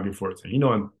 7. It might be 14. You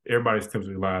know, everybody's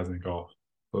typically lies in golf.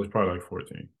 So it's probably like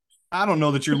 14. I don't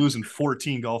know that you're losing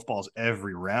 14 golf balls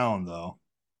every round, though.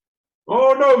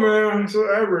 Oh, no, man. It's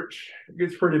average. It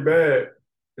gets pretty bad.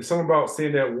 It's something about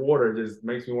seeing that water just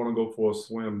makes me want to go for a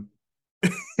swim.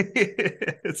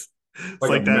 it's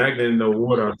Like a that magnet in the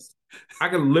water. I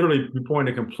can literally be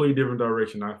pointing a completely different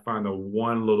direction. I find a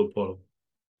one little puddle.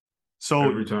 So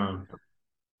every time.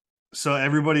 So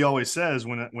everybody always says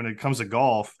when it comes to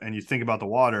golf and you think about the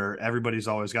water, everybody's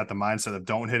always got the mindset of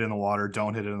don't hit in the water,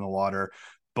 don't hit it in the water.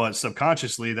 But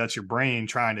subconsciously, that's your brain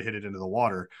trying to hit it into the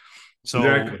water. So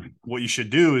Exactly. What you should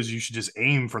do is you should just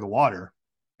aim for the water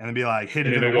and then be like, hit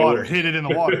it in the water, hit it in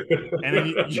the water. And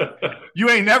then you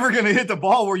ain't never going to hit the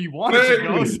ball where you want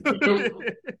it to go.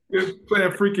 You're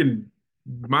playing freaking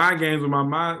mind games with my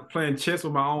mind, playing chess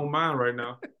with my own mind right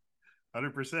now.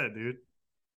 100%, dude.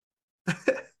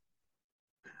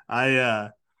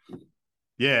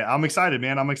 Yeah, I'm excited,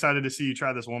 man. I'm excited to see you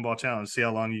try this 1 ball challenge, see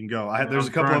how long you can go. There's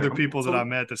a couple other people that I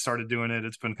met that started doing it.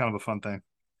 It's been kind of a fun thing.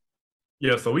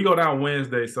 Yeah, so we go down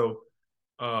Wednesday. So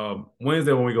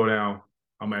Wednesday when we go down,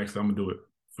 I'm gonna do it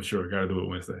for sure. Gotta do it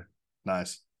Wednesday.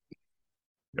 Nice.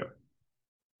 Yeah.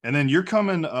 And then you're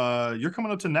coming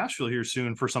up to Nashville here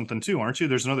soon for something too, aren't you?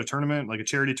 There's another tournament, like a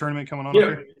charity tournament coming on up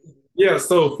here. Yeah,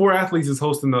 so 4 Athletes is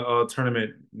hosting the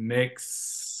tournament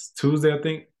next Tuesday, I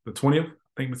think, the 20th.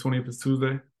 I think the 20th is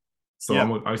Tuesday. So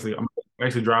I'm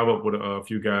actually drive up with a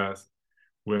few guys.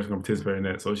 We're going to participate in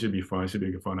that. So it should be fun. It should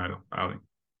be a fun outing.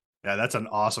 Yeah, that's an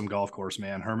awesome golf course,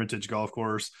 man. Hermitage Golf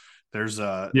Course. There's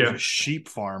a sheep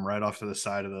farm right off to the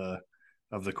side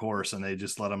of the course, and they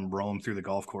just let them roam through the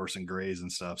golf course and graze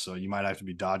and stuff. So you might have to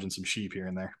be dodging some sheep here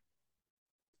and there.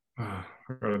 I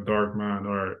got a dark mind.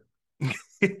 All right.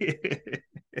 It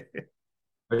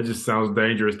just sounds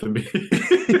dangerous to me.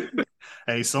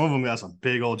 Hey, some of them got some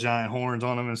big old giant horns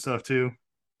on them and stuff too.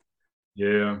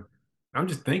 Yeah. I'm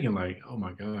just thinking like, oh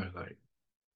my God, like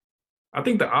I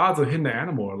think the odds of hitting the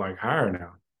animal are like higher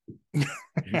now.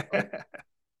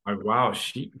 Like, wow,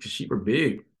 sheep are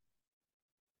big.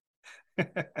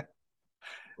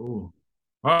 Ooh.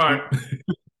 All right.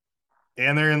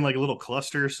 And they're in like a little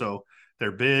cluster, so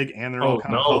they're big and they're all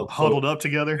kind of huddled up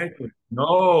together.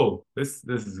 No, this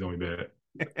is gonna be bad.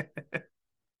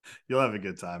 You'll have a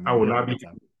good time, man. I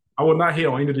will not hit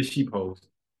on any of the sheep holes.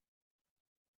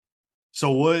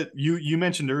 So what you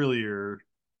mentioned earlier,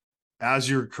 as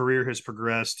your career has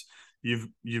progressed, you've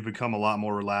become a lot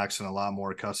more relaxed and a lot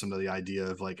more accustomed to the idea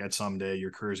of like at some day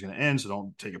your career is going to end, so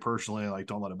don't take it personally, like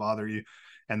don't let it bother you,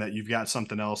 and that you've got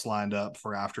something else lined up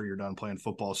for after you're done playing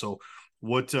football. So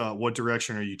what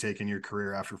direction are you taking your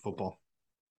career after football?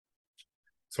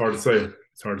 It's hard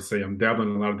to say. I'm dabbling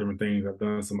in a lot of different things. I've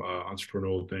done some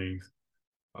entrepreneurial things.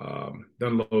 Done a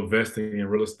little investing in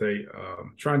real estate,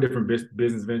 trying different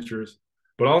business ventures.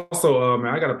 But also,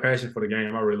 man, I got a passion for the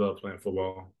game. I really love playing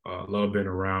football. Love being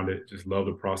around it. Just love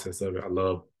the process of it. I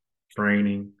love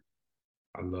training.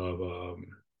 I love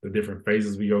the different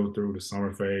phases we go through, the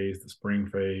summer phase, the spring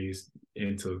phase,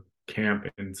 into camp,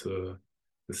 into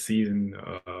the season.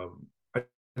 I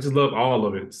just love all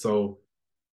of it. So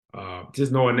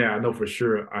just knowing that, I know for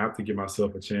sure I have to give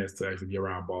myself a chance to actually be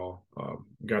around ball.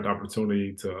 Got the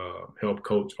opportunity to help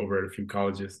coach over at a few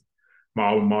colleges. My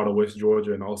alma mater, West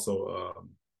Georgia, and also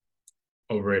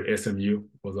over at SMU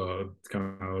was a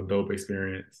kind of a dope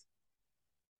experience.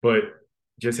 But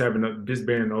just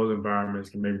being in those environments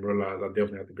can make me realize I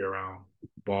definitely have to be around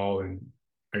ball, and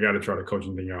I got to try the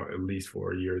coaching thing out at least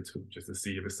for a year or two just to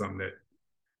see if it's something that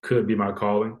could be my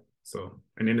calling. So,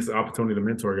 and then it's an opportunity to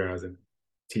mentor guys and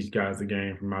teach guys the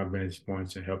game from my vantage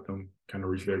points and help them kind of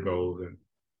reach their goals and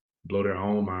blow their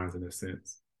own minds in a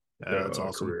sense, Yeah, their that's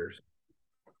awesome. careers.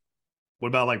 What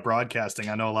about like broadcasting?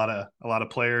 I know a lot of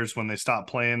players when they stop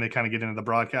playing, they kind of get into the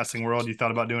broadcasting world. You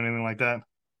thought about doing anything like that?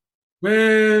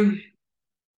 Man,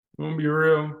 I'm gonna be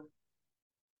real.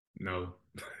 No.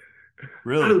 I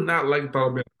Really? do not like the thought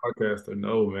of being a podcaster.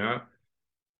 No, man.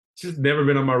 It's just never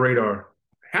been on my radar.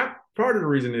 Half part of the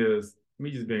reason is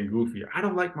me just being goofy. I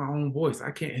don't like my own voice.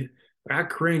 I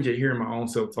cringe at hearing my own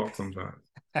self talk sometimes.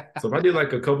 So if I did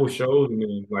like a couple shows and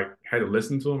then like had to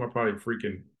listen to them, I probably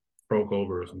freaking broke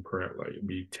over or some crap. Like it'd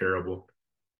be terrible.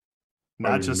 Not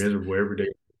Probably be just miserable every day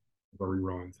for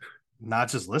reruns. not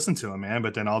just listen to them, man,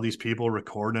 but then all these people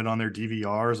recording it on their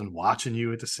DVRs and watching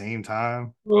you at the same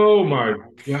time. Oh my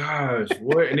gosh.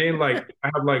 What? And then like I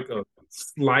have like a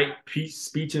slight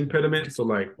speech impediment. So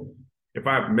like if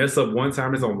I mess up one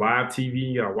time, it's on live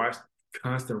TV. I watch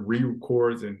constant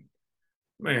re-records and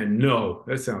man, no,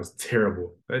 that sounds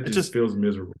terrible. That It just feels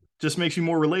miserable. just makes you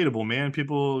more relatable, man.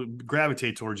 People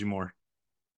gravitate towards you more.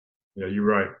 Yeah, you're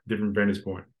right. Different vantage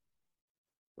point.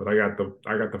 But I got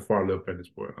the far left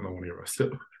vantage point. I don't want to hear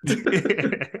myself.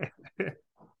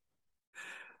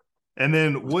 And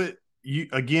then what you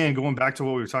again going back to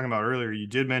what we were talking about earlier, you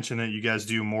did mention that you guys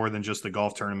do more than just the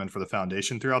golf tournament for the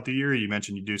foundation throughout the year. You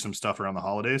mentioned you do some stuff around the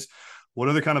holidays. What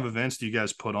other kind of events do you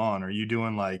guys put on? Are you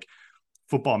doing like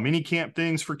football mini camp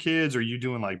things for kids? Are you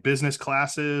doing like business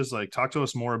classes? Like talk to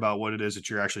us more about what it is that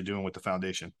you're actually doing with the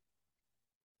foundation.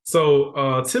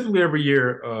 So typically every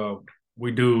year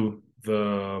we do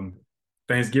the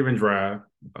Thanksgiving drive.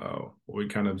 We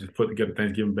kind of just put together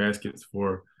Thanksgiving baskets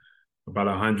for about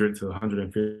 100 to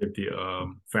 150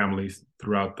 families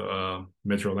throughout the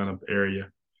Metro Atlanta area.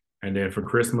 And then for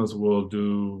Christmas, we'll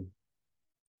do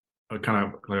a kind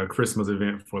of like a Christmas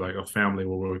event for like a family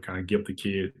where we'll kind of gift the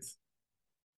kids,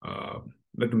 uh,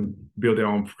 let them build their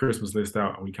own Christmas list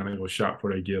out, and we kind of go shop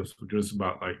for their gifts. We're just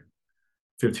about like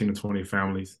 15 to 20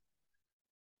 families.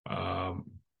 Um,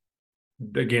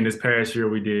 Again, this past year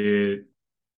we did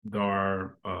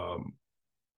our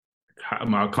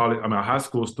my high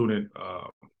school student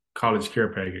college care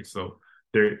package. So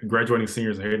they're graduating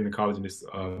seniors are heading to college,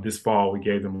 and this fall we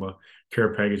gave them a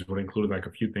care package that included like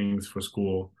a few things for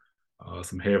school,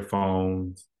 some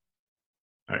headphones,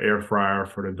 an air fryer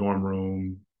for the dorm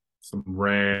room, some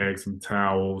rags, some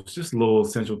towels, just little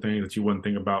essential things that you wouldn't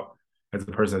think about as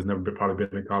a person that's never probably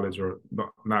been in college or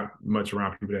not much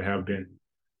around people that have been.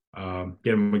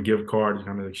 Get them a gift card to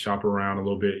kind of like shop around a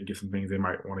little bit and get some things they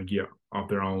might want to get off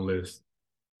their own list.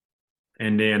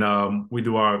 And then we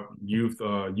do our youth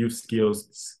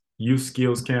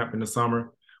skills camp in the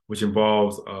summer, which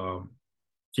involves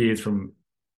kids from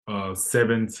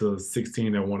 7 to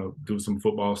 16 that want to do some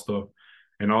football stuff.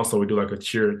 And also we do like a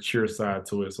cheer side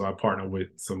to it. So I partner with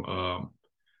some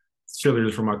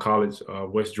cheerleaders from my college,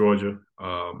 West Georgia,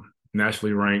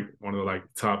 nationally ranked, one of the like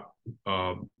top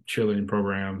cheerleading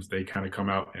programs. They kind of come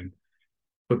out and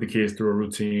put the kids through a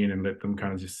routine and let them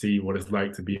kind of just see what it's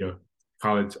like to be a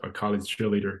college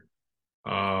cheerleader.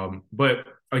 But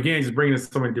again, just bringing in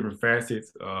so many different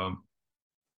facets.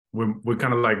 We're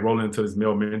kind of like rolling into this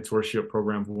male mentorship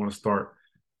program we want to start.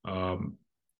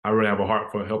 I really have a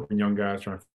heart for helping young guys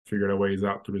trying to figure their ways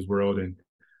out through this world and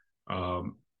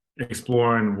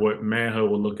exploring what manhood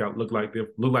will look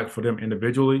like for them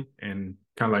individually and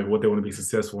kind of like what they want to be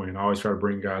successful in. I always try to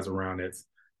bring guys around that's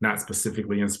not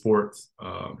specifically in sports,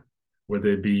 whether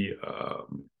it be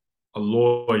a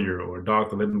lawyer or a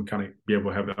doctor, let them kind of be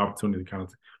able to have the opportunity to kind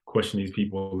of question these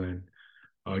people and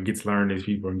get to learn these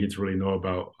people and get to really know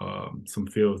about some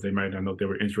fields they might not know if they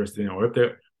were interested in or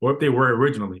if they were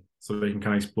originally, so they can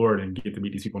kind of explore it and get to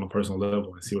meet these people on a personal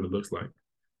level and see what it looks like.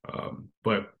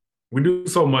 But we do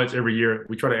so much every year.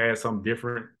 We try to add something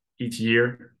different each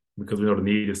year because we know the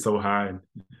need is so high. And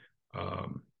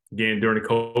again, during the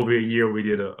COVID year, we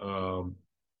did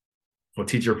for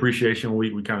Teacher Appreciation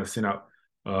Week. We kind of sent out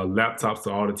laptops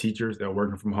to all the teachers that are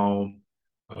working from home.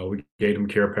 We gave them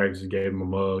care packages, gave them a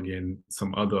mug and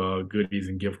some other goodies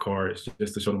and gift cards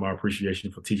just to show them our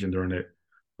appreciation for teaching during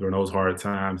those hard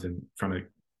times and trying to,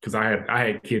 because I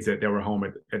had kids that were home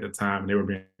at the time and they were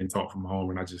being taught from home,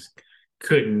 and I just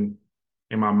couldn't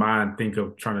in my mind think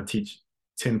of trying to teach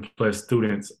 10 plus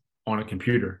students on a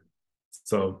computer.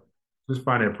 So just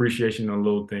finding appreciation in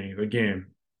little things. Again,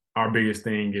 our biggest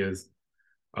thing is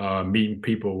meeting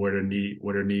people where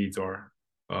their needs are,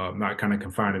 not kind of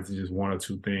confined it to just one or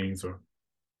two things or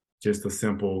just a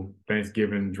simple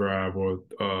Thanksgiving drive or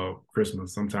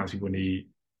Christmas. Sometimes people need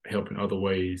help in other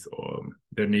ways, or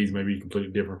their needs may be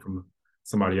completely different from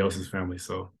somebody else's family.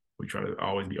 So we try to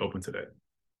always be open to that.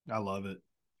 I love it.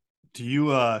 Do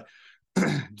you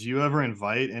do you ever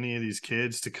invite any of these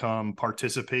kids to come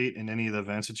participate in any of the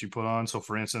events that you put on? So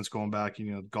for instance, going back,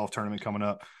 the golf tournament coming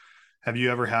up, have you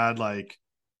ever had like,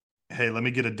 hey, let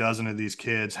me get a dozen of these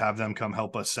kids, have them come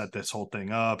help us set this whole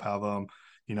thing up, have them,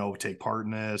 take part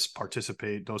in this,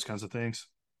 participate, those kinds of things?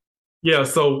 Yeah.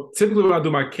 So typically when I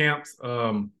do my camps,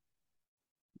 I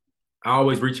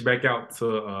always reach back out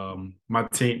to my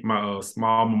team, my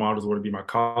small alma maters, whether it be my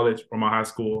college or my high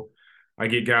school. I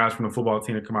get guys from the football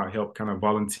team to come out and help kind of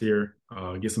volunteer,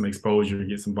 get some exposure,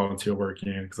 get some volunteer work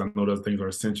in, because I know those things are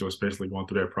essential, especially going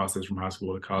through that process from high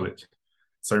school to college.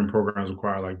 Certain programs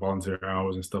require like volunteer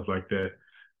hours and stuff like that.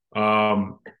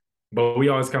 But we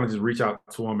always kind of just reach out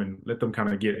to them and let them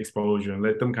kind of get exposure and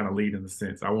let them kind of lead in a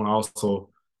sense. I want to also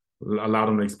allow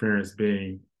them to experience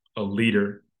being a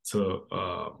leader to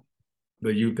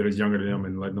the youth that is younger than them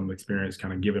and let them experience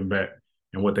kind of giving back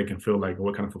and what they can feel like and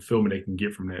what kind of fulfillment they can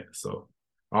get from that. So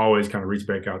I always kind of reach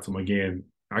back out to them again.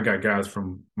 I got guys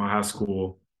from my high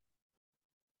school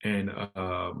and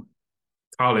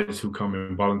college who come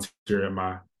and volunteer at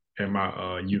my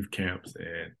youth camps,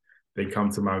 and they come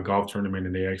to my golf tournament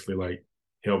and they actually like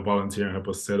help volunteer and help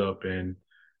us set up, and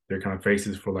they're kind of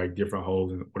faces for like different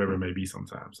holes and whatever it may be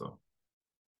sometimes. So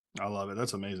I love it.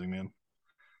 That's amazing, man.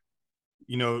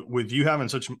 With you having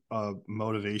such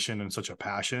motivation and such a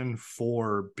passion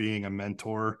for being a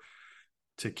mentor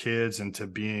to kids and to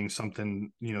being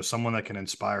something, someone that can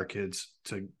inspire kids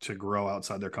to grow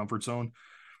outside their comfort zone.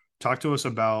 Talk to us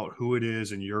about who it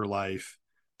is in your life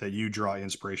that you draw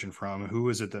inspiration from. Who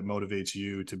is it that motivates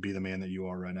you to be the man that you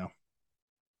are right now?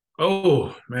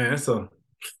 Oh man, that's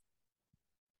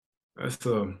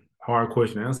a hard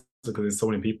question to answer because there's so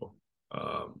many people.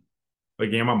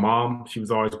 Again, my mom, she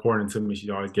was always pouring into me. She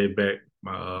always gave back.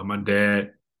 My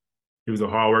dad, he was a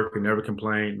hard worker, never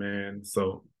complained, man.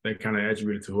 So that kind of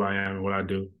attributed to who I am and what I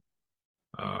do.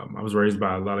 I was raised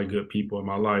by a lot of good people in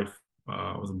my life.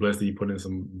 I was blessed to be put in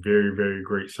some very, very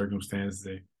great circumstances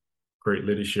and great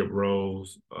leadership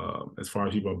roles as far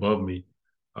as people above me.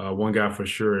 One guy for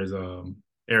sure is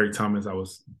Eric Thomas. I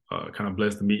was kind of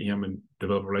blessed to meet him and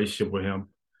develop a relationship with him.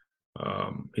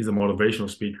 He's a motivational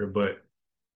speaker, but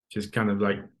just kind of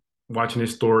like watching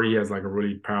his story, he has like a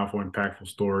really powerful, impactful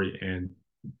story, and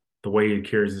the way he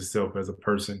carries himself as a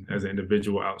person, as an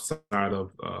individual outside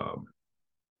of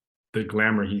the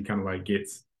glamour he kind of like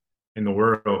gets in the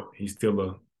world, he's still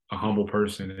a humble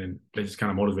person, and that just kind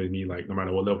of motivated me. Like no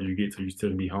matter what level you get to, you still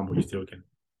can be humble. You still can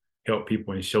help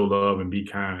people and show love and be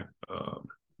kind,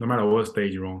 no matter what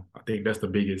stage you're on. I think that's the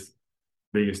biggest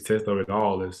test of it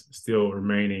all is still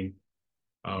remaining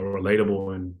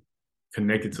relatable and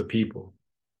connected to people.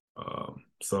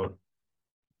 So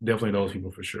definitely those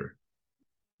people for sure.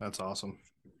 That's awesome.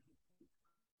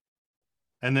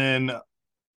 And then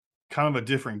kind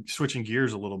of switching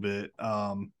gears a little bit,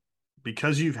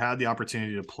 because you've had the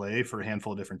opportunity to play for a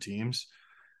handful of different teams.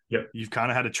 Yep. You've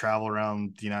kind of had to travel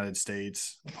around the United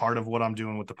States. Part of what I'm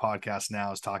doing with the podcast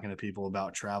now is talking to people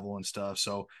about travel and stuff.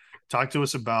 So talk to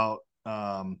us about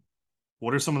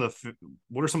what are some of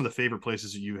the favorite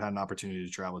places that you had an opportunity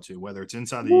to travel to, whether it's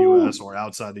inside the U.S. or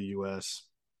outside the U.S.?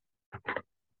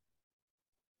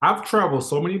 I've traveled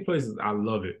so many places. I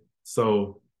love it.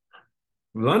 So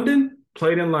London,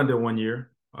 played in London one year.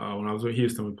 When I was with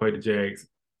Houston, we played the Jags.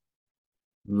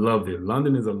 Loved it.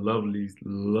 London is a lovely,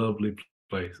 lovely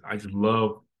place. I just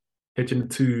love hitching the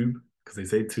tube, because they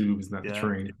say tube is not the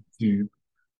train, it's the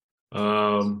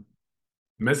tube.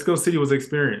 Mexico City was an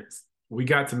experience. We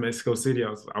got to Mexico City.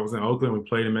 I was in Oakland. We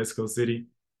played in Mexico City.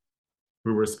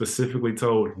 We were specifically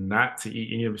told not to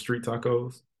eat any of the street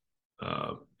tacos.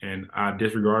 And I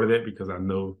disregarded that because I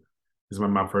know this is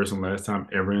my first and last time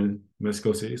ever in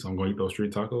Mexico City. So I'm going to eat those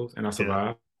street tacos, and I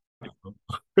survived.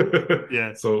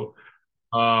 Yeah. So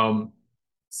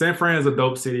San Fran is a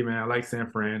dope city, man. I like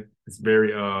San Fran. It's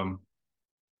very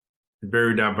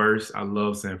diverse. I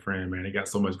love San Fran, man. They got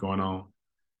so much going on.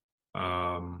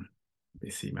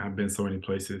 Let's see, man. I've been so many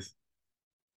places.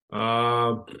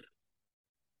 So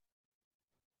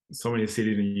many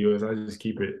cities in the U.S. I just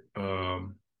keep it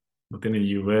within the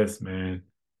U.S., man.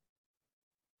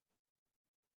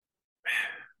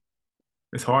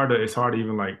 It's hard to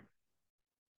even like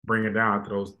bring it down to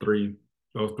those three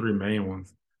main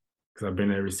ones. Because I've been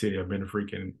to every city. I've been to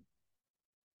freaking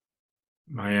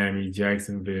Miami,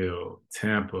 Jacksonville,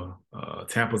 Tampa.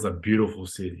 Tampa's a beautiful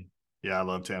city. Yeah, I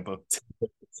love Tampa.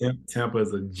 Tampa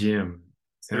is a gem.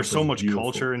 There's so Tampa's much beautiful.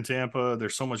 culture in Tampa.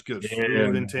 There's so much good Yeah, food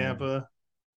in man. Tampa.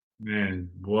 Man,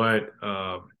 what?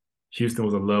 Houston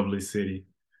was a lovely city.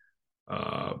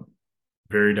 Uh,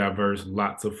 very diverse,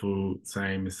 lots of food.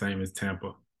 Same as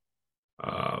Tampa.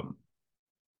 Um,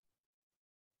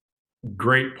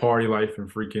 great party life in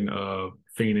freaking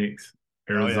Phoenix,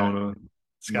 Oh yeah, Arizona.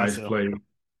 Nice Scottsdale. place.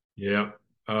 Yeah.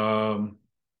 Um,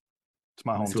 It's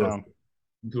my let me see what's hometown.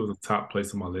 the top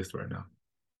place on my list right now.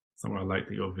 Somewhere I'd like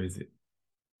to go visit.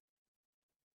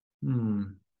 Hmm.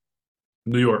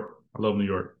 New York. I love New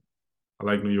York. I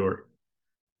like New York.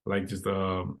 I like just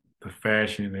the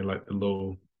fashion. They like the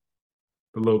little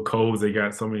coves. They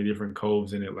got so many different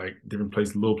coves in it, like different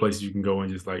places, little places you can go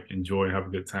and just like enjoy and have a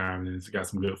good time. And it's got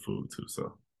some good food too.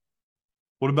 So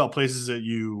What about places that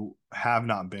you have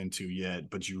not been to yet,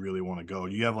 but you really want to go?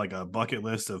 Do you have like a bucket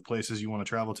list of places you want to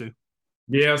travel to?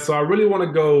 yeah, so I really want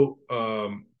to go.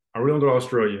 I really want to go to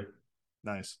Australia.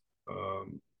 Nice.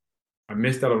 Um, I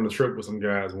missed out on the trip with some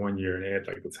guys one year, and they had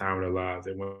like the time of their lives.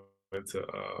 They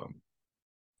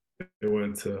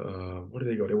went to where did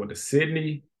they go? They went to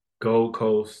Sydney, Gold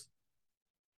Coast,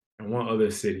 and one other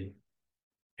city.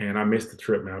 And I missed the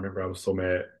trip, man. I remember I was so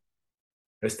mad.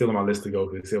 That's still on my list to go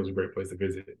because it was a great place to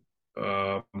visit.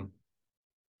 Um,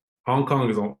 Hong Kong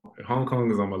is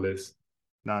on my list.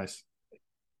 Nice.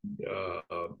 Uh,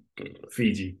 uh,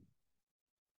 Fiji.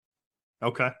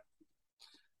 Okay.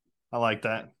 I like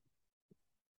that.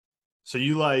 So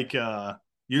you like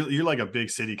you're like a big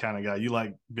city kind of guy. You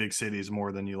like big cities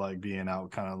more than you like being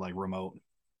out kind of like remote.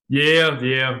 Yeah.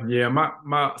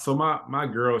 My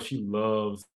girl, she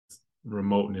loves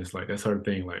remoteness. Like that's her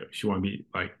thing. Like she want to be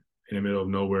like in the middle of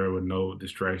nowhere with no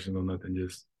distractions or nothing,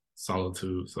 just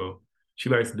solitude. So she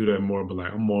likes to do that more. But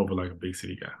like I'm more of a like a big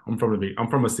city guy. I'm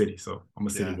from a city, so I'm a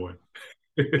city Yeah. boy.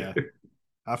 Yeah.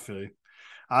 I feel you.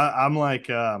 I'm like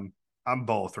I'm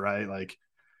both, right? Like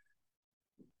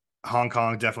Hong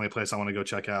Kong, definitely a place I want to go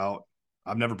check out.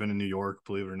 I've never been to New York,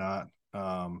 believe it or not.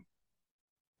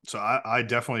 So I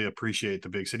definitely appreciate the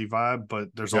big city vibe, but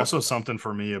there's Yeah, also something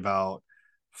for me about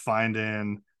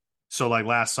finding. So like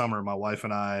last summer, my wife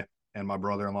and I and my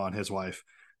brother-in-law and his wife,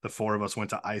 the four of us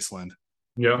went to Iceland.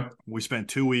 yeah. We spent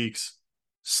 2 weeks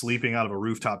sleeping out of a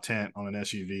rooftop tent on an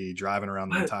SUV, driving around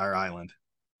the What? entire island.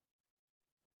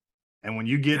 And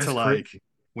That's crazy.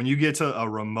 when you get to a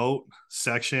remote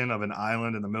section of an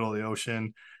island in the middle of the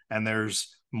ocean and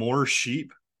there's more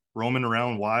sheep roaming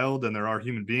around wild than there are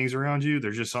human beings around you,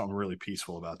 there's just something really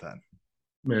peaceful about that.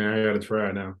 Man, I gotta try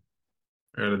it now.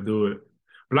 I gotta do it.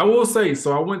 But I will say,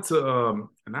 so I went to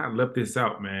and I left this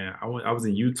out, man. I was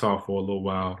in Utah for a little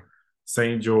while,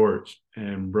 St. George,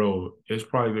 and bro, it's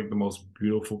probably like the most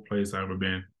beautiful place I've ever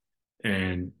been.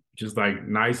 And just like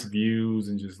nice views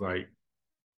and just like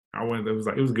I went it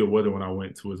was good weather when I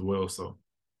went to as well. So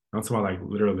I'm talking about like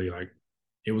literally like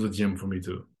it was a gym for me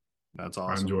too. That's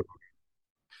I awesome. enjoyed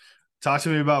Talk to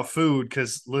me about food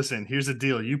because listen, here's the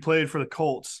deal. You played for the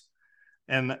Colts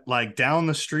and like down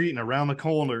the street and around a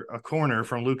corner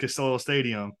from Lucas Oil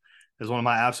Stadium is one of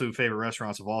my absolute favorite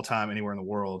restaurants of all time anywhere in the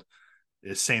world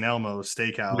is St. Elmo's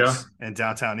it. Yeah. Steakhouse in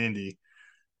downtown Indy.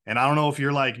 And I don't know if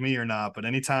you're like me or not, but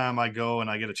anytime I go and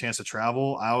I get a chance to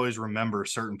travel, I always remember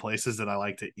certain places that I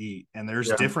like to eat. And there's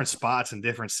Yeah. different spots in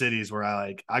different cities where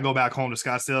I go back home to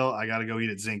Scottsdale, I got to go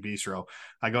eat at Zinc Bistro.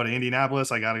 I go to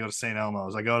Indianapolis, I got to go to St.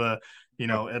 Elmo's. I go to,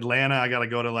 Yeah. Atlanta, I got to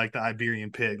go to like the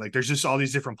Iberian Pig. Like there's just all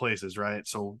these different places, right?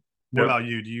 So what Yeah. about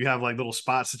you? Do you have like little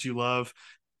spots that you love?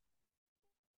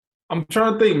 I'm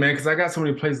trying to think, man, because I got so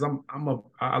many places.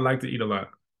 I like to eat a lot.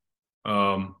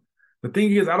 Um, the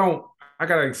thing is, I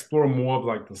gotta explore more of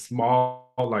like the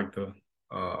small, like the.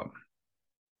 Um,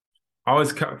 I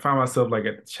always find myself like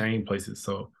at the chain places.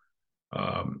 So,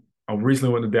 I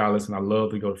recently went to Dallas, and I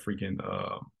love to go to freaking.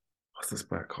 What's this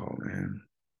spot called, man?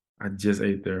 I just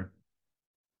ate there.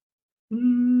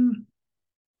 Mm,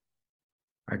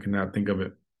 I cannot think of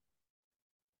it.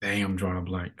 Dang, I'm drawing a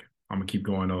blank. I'm gonna keep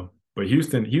going though. But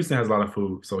Houston has a lot of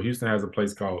food. So Houston has a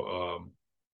place called.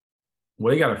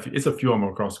 Well, they got it's a few of them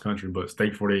across the country, but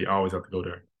Steak 48 I always have to go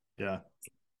there. Yeah.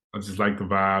 I just like the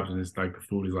vibes and it's like the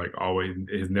food is like always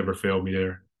it has never failed me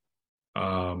there.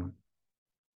 Um,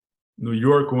 New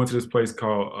York, we went to this place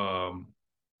called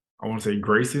I want to say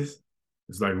Grace's.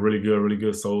 It's like really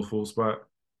good soul food spot.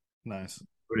 Nice.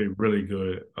 Really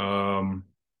good. Let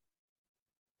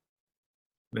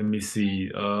me see.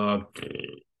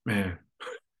 Man,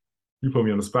 you put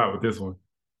me on the spot with this one.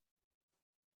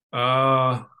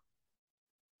 I'm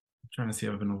trying to see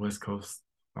if I've been on the West Coast.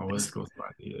 My West It's Coast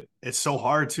spot yet. it's so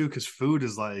hard too because food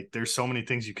is like there's so many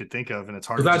things you could think of, and it's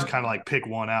hard to Because just kind of like pick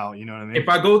one out. You know what I mean? if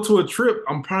I go to a trip,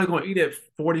 I'm probably gonna eat at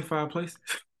 45 places.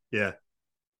 Yeah.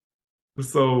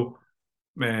 So,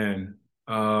 man,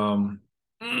 um,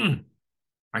 mm,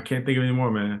 I can't think of any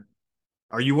more, man.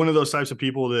 Are you one of those types of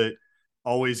people that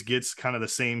always gets kind of the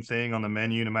same thing on the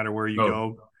menu no matter where you No,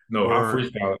 go? no, I Or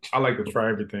freestyle. I like to try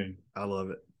everything. I love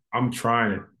it. I'm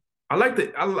trying it. I like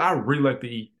to. I really like to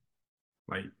eat.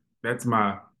 Like that's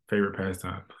my favorite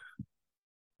pastime.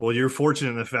 Well, you're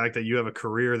fortunate in the fact that you have a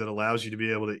career that allows you to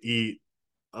be able to eat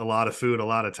a lot of food a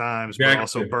lot of times, but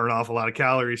also Exactly. burn off a lot of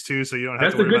calories too. So you don't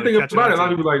have That's to the worry good about it thing catching about up it. A to lot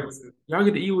you. of people like y'all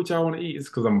get to eat what y'all want to eat. It's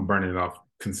because I'm burning it off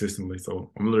consistently.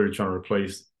 So I'm literally trying to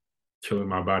replace killing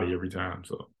my body every time.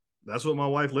 So That's what my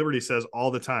wife Liberty says all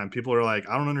the time. People are like,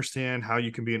 I don't understand how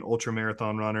you can be an ultra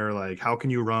marathon runner. Like, how can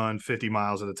you run 50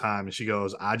 miles at a time? And she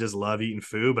goes, I just love eating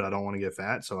food, but I don't want to get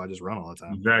fat. So I just run all the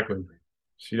time. exactly.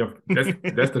 She don't,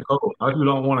 that's the code. A lot of people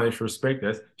don't want to respect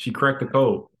that. She cracked the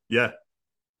code. Yeah.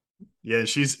 Yeah.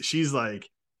 She's like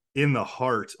in the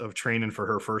heart of training for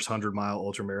her first 100-mile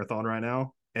ultra marathon right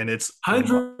now. And it's,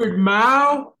 100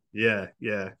 mile. yeah.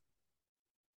 Yeah.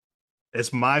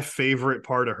 It's my favorite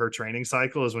part of her training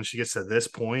cycle is when she gets to this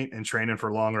point and training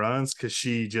for long runs because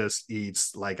she just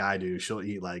eats like I do. She'll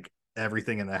eat like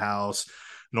everything in the house.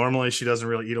 Normally, she doesn't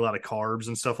really eat a lot of carbs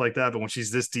and stuff like that. But when she's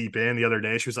this deep in, the other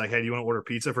day, she was like, "Hey, do you want to order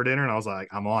pizza for dinner?" And I was like,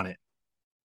 "I'm on it."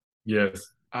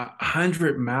 Yes.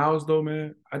 100 miles though,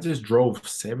 man. I just drove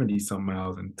 70 some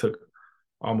miles and took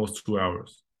almost 2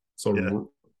 hours. Yeah,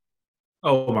 So,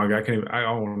 oh my God, I can't even, I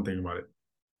don't want to think about it.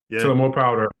 yeah. So I'm more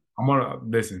proud of her. I'm gonna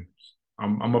listen.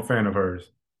 I'm a fan of hers. Let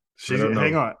She's her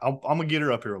hang know. on. I'm gonna get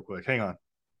her up here real quick. Hang on.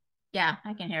 Yeah,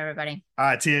 I can hear everybody. All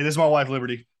right, TA. This is my wife,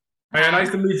 Liberty. Hey, Hi. nice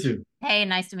to meet you. Hey,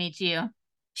 nice to meet you.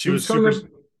 She Who's was super. coming?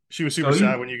 She was super Oh,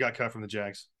 sad you when you got cut from the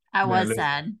Jags. I man, was listen.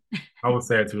 sad. I was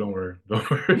sad too. Don't worry. Don't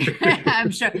worry.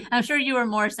 I'm sure you were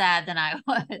more sad than I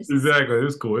was. Exactly.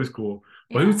 It's cool. It's cool.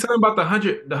 But he Yeah. was telling about the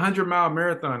 100 mile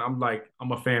marathon. I'm like,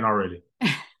 I'm a fan already. The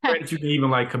fact that you can even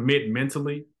like commit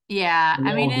mentally, Yeah, you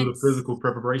I mean won't do the it's physical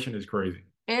preparation is crazy.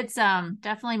 it's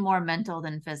definitely more mental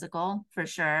than physical for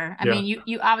sure. I Yeah. mean,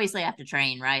 you obviously have to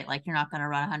train, right? Like you're not going to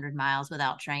run 100 miles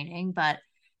without training, but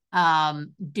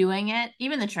doing it,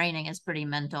 even the training is pretty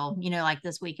mental. Like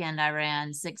this weekend I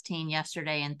ran 16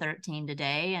 yesterday and 13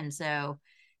 today, and so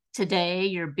today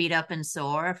you're beat up and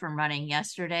sore from running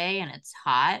yesterday and it's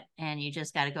hot and you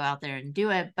just got to go out there and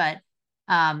do it, but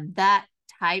that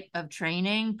type of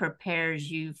training prepares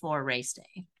you for race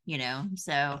day.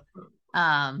 So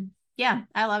yeah,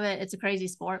 I love it. It's a crazy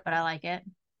sport, but I like it.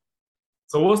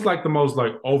 So what's like the most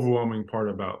like overwhelming part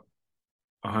about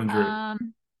 100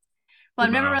 Well,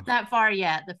 I've never run miles? that far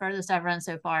yet. The furthest I've run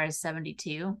so far is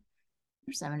 72 or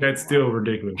That's 74. still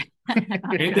ridiculous.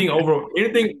 Anything over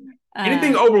anything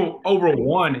uh over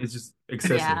one is just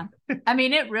excessive. yeah, I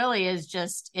mean it really is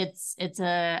just it's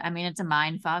a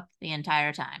mind fuck the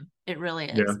entire time. It really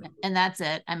Yeah. is, and that's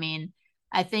it. I mean,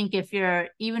 I think if you're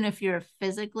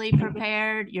physically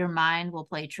prepared, your mind will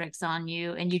play tricks on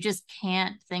you, and you just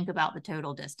can't think about the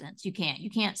total distance. You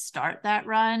can't start that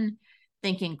run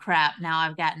thinking, crap, now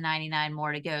I've got 99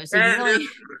 more to go. So you That really is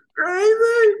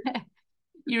crazy.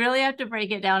 you really have to break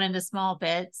it down into small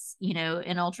bits.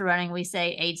 In ultra running, we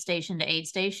say aid station to aid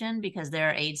station because there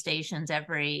are aid stations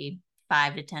every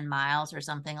 5 to 10 miles or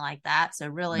something like that. So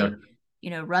Yeah. really,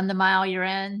 run the mile you're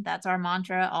in. That's our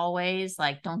mantra always.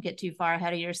 Like, don't get too far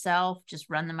ahead of yourself.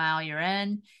 Just run the mile you're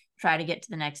in. Try to get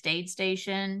to the next aid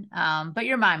station. But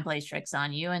your mind plays tricks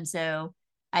on you. And so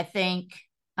I think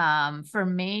for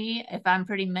me, if I'm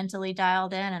pretty mentally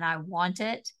dialed in and I want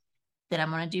it, then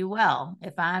I'm going to do well.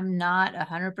 If I'm not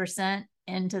 100%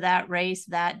 into that race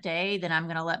that day, then I'm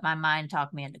going to let my mind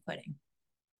talk me into quitting.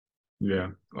 Yeah.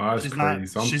 Oh, that's She's not crazy.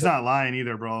 So she's not lying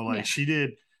either, bro. Like Yeah. she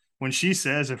did when she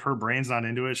says if her brain's not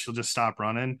into it, she'll just stop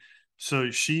running.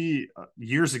 So she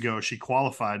years ago she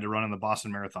qualified to run in the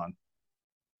Boston Marathon.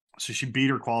 So she beat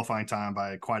her qualifying time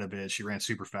by quite a bit. She ran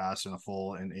super fast in a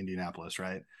full in Indianapolis,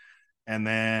 right? And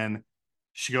then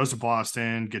she goes to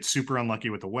Boston, gets super unlucky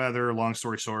with the weather. Long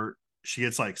story short, she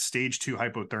gets like stage 2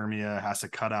 hypothermia, has to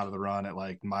cut out of the run at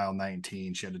like mile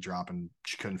 19. She had to drop and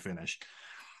she couldn't finish.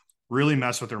 Really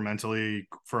messed with her mentally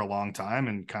for a long time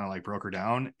and kind of like broke her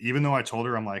down. Even though I told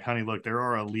her, I'm like, honey, look, there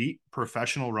are elite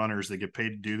professional runners that get paid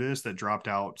to do this that dropped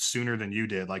out sooner than you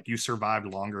did. Like you survived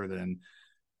longer than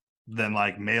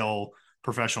like male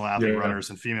professional athlete yeah. runners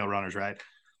and female runners, right?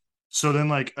 So then,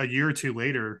 like a year or two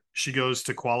later, she goes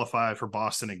to qualify for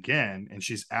Boston again, and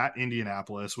she's at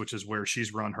Indianapolis, which is where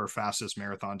she's run her fastest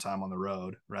marathon time on the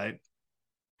road, right?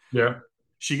 Yeah.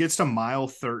 She gets to mile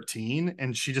 13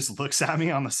 and she just looks at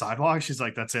me on the sidewalk. She's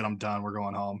like, "That's it. I'm done. We're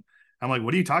going home." I'm like,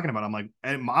 "What are you talking about?" I'm like,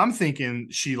 I'm thinking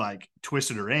she like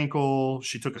twisted her ankle.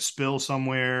 She took a spill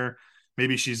somewhere.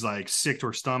 Maybe she's like sick to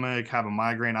her stomach, have a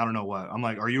migraine. I don't know what. I'm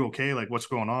like, "Are you okay? Like, what's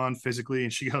going on physically?"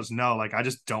 And she goes, "No, like, I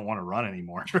just don't want to run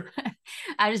anymore."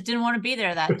 I just didn't want to be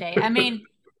there that day. I mean,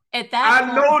 at that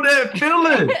I know that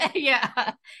feeling.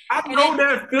 yeah. I know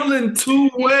that feeling too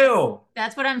well.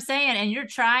 That's what I'm saying. And you're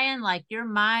trying, like your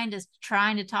mind is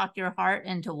trying to talk your heart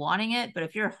into wanting it. But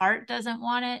if your heart doesn't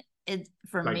want it,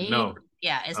 for Like, me, no.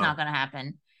 yeah, it's not going to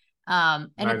happen. And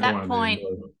Not at that going point,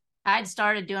 there. I'd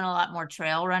started doing a lot more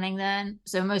trail running then.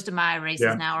 So most of my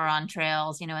races now are on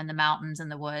trails, in the mountains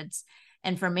and the woods.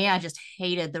 And for me, I just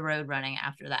hated the road running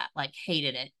after that, like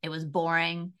hated it. It was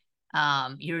boring.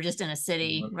 You were just in a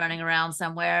city running around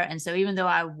somewhere. And so even though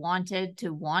I want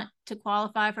to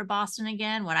qualify for Boston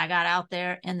again, when I got out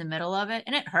there in the middle of it,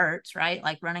 and it hurts, right?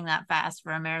 Like running that fast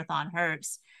for a marathon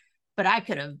hurts, but I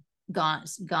could have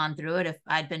gone through it if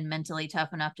I'd been mentally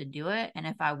tough enough to do it. And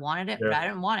if I wanted it, but I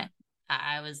didn't want it.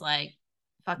 I was like,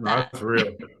 fuck that. That's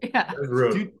real. Yeah. That's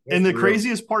real. Dude, that's and the real.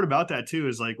 craziest part about that too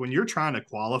is like when you're trying to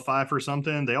qualify for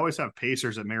something, they always have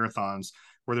pacers at marathons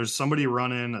where there's somebody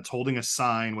running that's holding a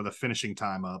sign with a finishing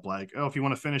time up. Like, "Oh, if you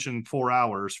want to finish in 4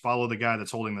 hours, follow the guy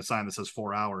that's holding the sign that says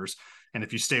 4 hours. And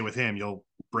if you stay with him, you'll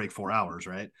break 4 hours,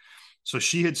 right?" So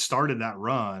she had started that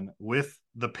run with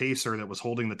the pacer that was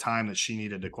holding the time that she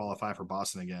needed to qualify for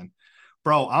Boston again.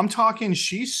 Bro, I'm talking,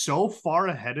 she's so far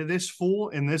ahead of this fool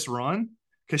in this run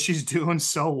because she's doing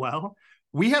so well.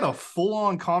 We had a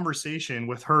full-on conversation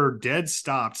with her dead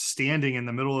stopped standing in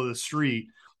the middle of the street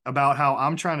about how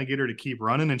I'm trying to get her to keep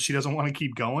running and she doesn't want to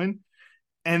keep going.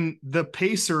 And the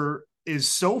pacer is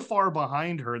so far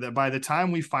behind her that by the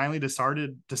time we finally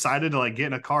decided to like get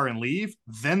in a car and leave,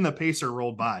 then the pacer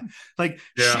rolled by. Like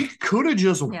she could have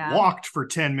just walked for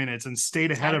 10 minutes and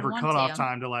stayed ahead of her cutoff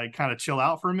time to like kind of chill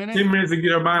out for a minute. 10 minutes to get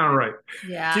her mind right.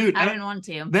 Yeah, dude, I didn't want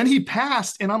to. Then he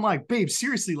passed and I'm like, "Babe,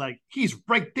 seriously, like he's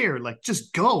right there. Like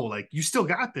just go. Like you still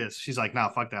got this." She's like, "Nah,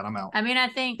 fuck that. I'm out." I mean, I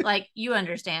think like you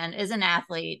understand as an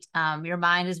athlete, your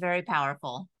mind is very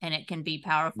powerful and it can be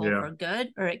powerful for good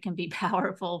or it can be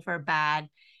powerful for bad.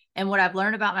 And what I've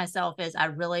learned about myself is I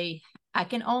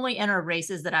can only enter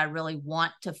races that I really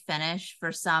want to finish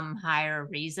for some higher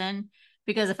reason.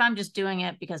 Because if I'm just doing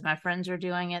it because my friends are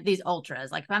doing it, these ultras,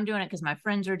 like if I'm doing it because my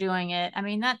friends are doing it, I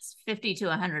mean, that's 50 to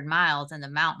 100 miles in the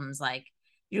mountains. Like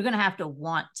you're going to have to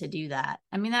want to do that.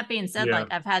 I mean, that being said, like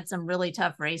I've had some really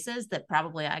tough races that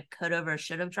probably I could have or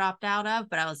should have dropped out of,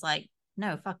 but I was like,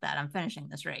 no, fuck that. I'm finishing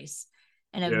this race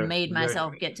and have made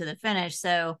myself get to the finish.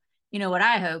 So, what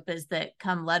I hope is that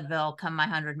come Leadville, come my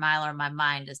 100-miler, my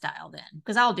mind is dialed in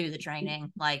because I'll do the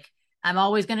training. Like I'm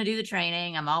always going to do the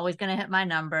training. I'm always going to hit my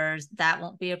numbers. That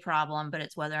won't be a problem, but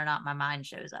it's whether or not my mind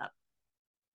shows up.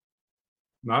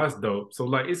 No, that's dope. So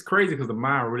like, it's crazy because the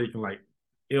mind really can like,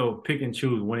 it'll pick and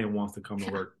choose when it wants to come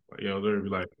to work. Like, they'll be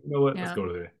like, "You know what? Let's go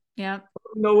to there." Yeah.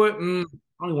 "You know what? I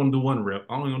only want to do one rep.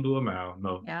 I only want to do a mile."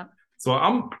 No. Yeah. So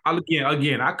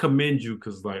I commend you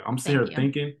because like I'm sitting here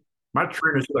thinking, my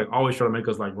trainer, she like always try to make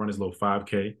us like run this little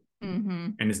 5K.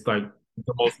 And it's like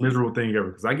the most miserable thing ever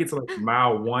because I get to like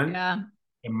mile 1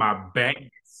 and my back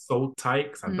gets so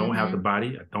tight because I don't have the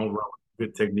body. I don't run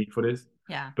good technique for this.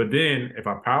 Yeah. But then if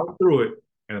I power through it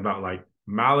and about like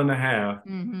mile and a half,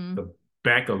 the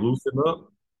back will loosen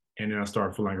up and then I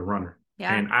start feeling like a runner.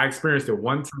 Yeah. And I experienced it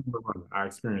one time with running. I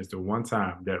experienced it one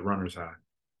time, that runner's high.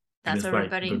 That's what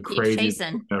everybody like keeps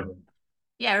chasing.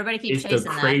 Yeah, everybody keeps chasing that. It's the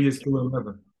craziest feeling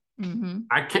ever.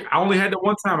 I only had it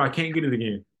one time. I can't get it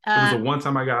again. It was the one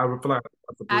time I got. I feel like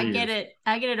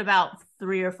I get it about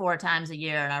 3 or 4 times a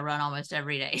year, and I run almost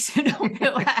every day. So don't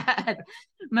feel bad.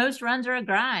 Most runs are a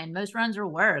grind. Most runs are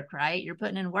work, right? You're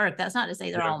putting in work. That's not to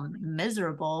say they're all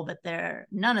miserable, but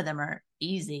none of them are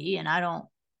easy. And I don't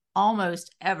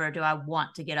almost ever do I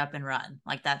want to get up and run.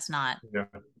 Like that's not. Yeah.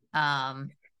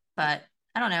 But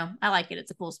I don't know. I like it.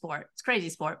 It's a cool sport. It's a crazy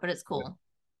sport, but it's cool.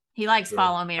 He likes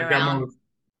following me around.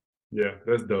 Yeah,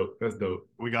 that's dope. That's dope.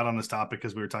 We got on this topic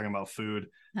because we were talking about food.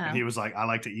 And he was like, "I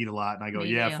like to eat a lot." And I go,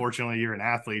 Me "Yeah, too. Fortunately, you're an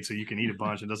athlete, so you can eat a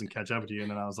bunch. It doesn't catch up with you."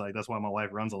 And then I was like, "That's why my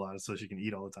wife runs a lot, so she can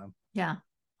eat all the time." Yeah,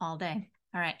 all day.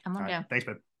 All right, I'm going to go. Thanks,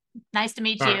 babe. Nice to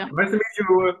meet you. Right. Nice to meet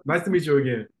you. Nice to meet you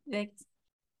again. Thanks.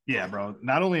 Yeah, bro.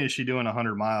 Not only is she doing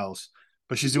 100 miles,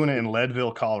 but she's doing it in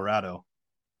Leadville, Colorado.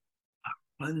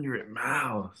 100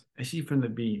 miles. And she's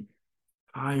finna be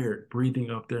tired breathing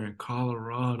up there in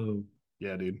Colorado.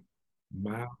 Yeah, dude.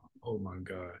 Mile. Oh my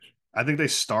gosh. I think they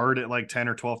start at like 10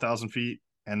 or 12,000 feet,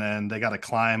 and then they got to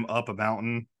climb up a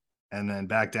mountain and then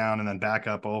back down and then back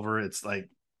up over. It's like,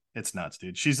 it's nuts,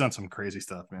 dude. She's done some crazy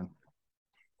stuff, man.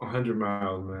 100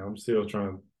 miles, man. I'm still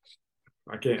trying.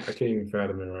 I can't even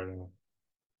fathom it right now.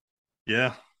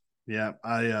 Yeah.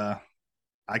 Yeah.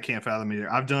 I can't fathom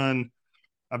either. I've done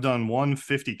one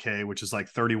 50K, which is like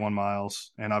 31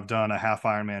 miles, and I've done a half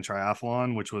Ironman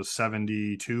triathlon, which was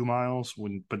 72 miles.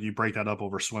 But you break that up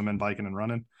over swimming, biking, and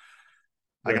running.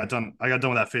 I Yeah. got done. I got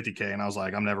done with that 50K, and I was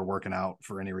like, I'm never working out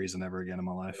for any reason ever again in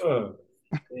my life.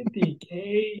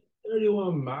 50K,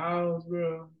 31 miles,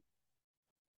 bro.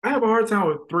 I have a hard time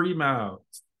with 3 miles.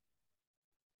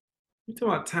 You talking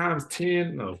about times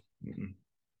 10? No. Mm-mm.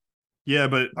 Yeah,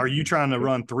 but are you Mm-mm. trying to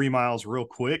run 3 miles real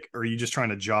quick, or are you just trying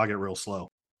to jog it real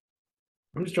slow?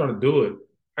 I'm just trying to do it.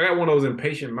 I got one of those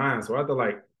impatient minds, so after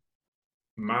like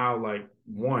mile like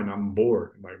one, I'm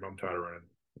bored. Like I'm tired of running.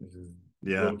 This is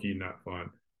Yeah, low key not fun.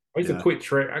 I used to yeah, quit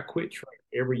track. I quit track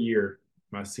every year.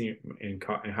 My senior in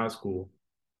high school,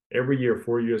 every year,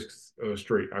 4 years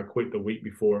straight. I quit the week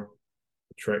before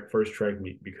the first track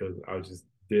meet because I was just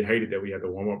did hated that we had to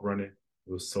warm up running.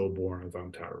 It was so boring. I was like,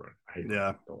 I'm tired of running. I hate running. yeah.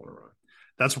 I don't want to run.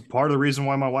 That's part of the reason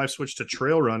why my wife switched to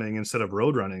trail running instead of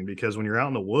road running, because when you're out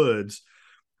in the woods,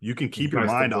 you can keep It's your nice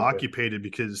to mind look at.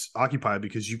 occupied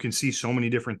because you can see so many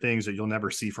different things that you'll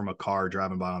never see from a car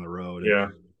driving by on the road. And Yeah,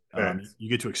 facts. you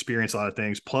get to experience a lot of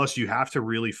things. Plus, you have to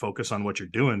really focus on what you're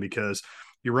doing, because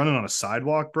you're running on a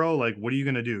sidewalk, bro. Like, what are you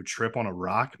going to do? Trip on a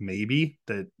rock, maybe,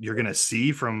 that you're going to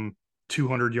see from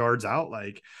 200 yards out?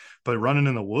 Like, but running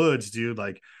in the woods, dude,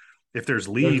 like, if there's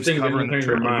There's leaves things that covering the entertain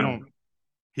your trail, mind.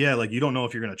 yeah, like you don't know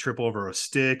if you're going to trip over a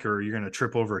stick, or you're going to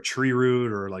trip over a tree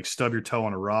root, or like stub your toe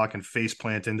on a rock and face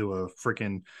plant into a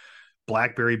freaking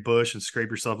blackberry bush and scrape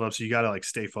yourself up. So you got to like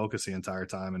stay focused the entire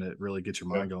time, and it really gets your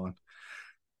Yeah. mind going.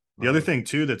 The other thing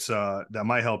too that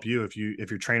might help you, if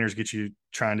your trainers get you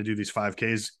trying to do these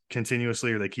 5Ks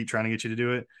continuously, or they keep trying to get you to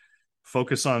do it,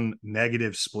 focus on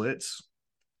negative splits.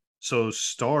 So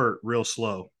start real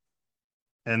slow.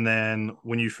 And then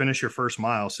when you finish your first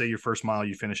mile, say your first mile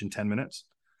you finish in 10 minutes.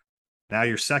 Now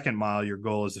your second mile, your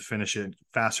goal is to finish it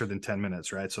faster than 10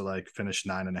 minutes, right? So like finish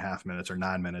 9.5 minutes or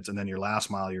 9 minutes. And then your last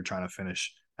mile, you're trying to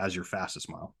finish as your fastest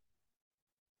mile.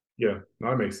 Yeah,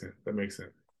 no, that makes sense. That makes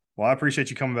sense. Well, I appreciate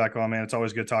you coming back on, man. It's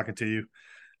always good talking to you.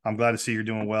 I'm glad to see you're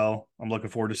doing well. I'm looking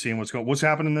forward to seeing what's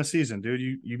happening this season, dude.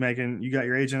 You got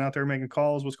your agent out there making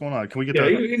calls. What's going on? Can we get Yeah,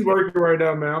 the he's working right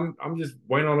now, man. I'm just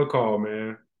waiting on a call,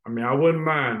 man. I mean, I wouldn't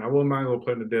mind. I wouldn't mind going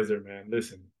play in the desert, man.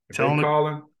 Listen, if tell they him to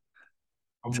calling,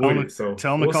 I'm tell with him it. So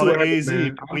tell him to we'll call see what the happens, AZ.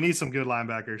 man. We need some good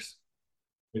linebackers.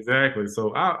 Exactly.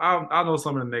 So I'll know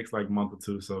some in the next like month or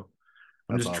two. So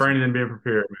I'm That's just awesome. training and being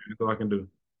prepared, man. That's all I can do.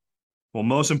 Well,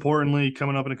 most importantly,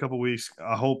 coming up in a couple weeks,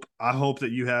 I hope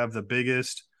that you have the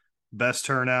biggest, best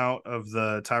turnout of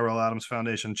the Tyrell Adams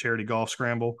Foundation Charity Golf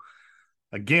Scramble.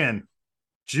 Again,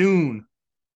 June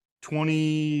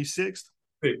 26th.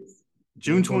 June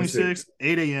June 26th. 26th,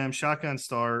 8 a.m., shotgun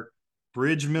start,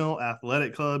 Bridge Mill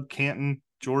Athletic Club, Canton,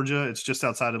 Georgia. It's just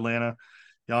outside Atlanta.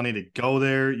 Y'all need to go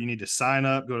there. You need to sign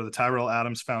up. Go to the Tyrell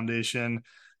Adams Foundation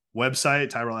website,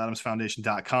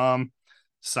 TyrellAdamsFoundation.com.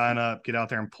 Sign up, get out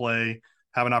there and play.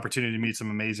 Have an opportunity to meet some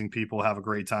amazing people. Have a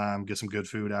great time. Get some good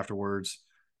food afterwards.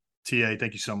 TA,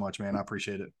 thank you so much, man. I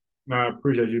appreciate it. No, I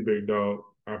appreciate you, big dog.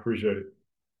 I appreciate it.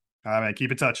 All right, man.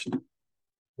 Keep in touch.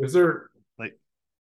 Yes, sir. Like,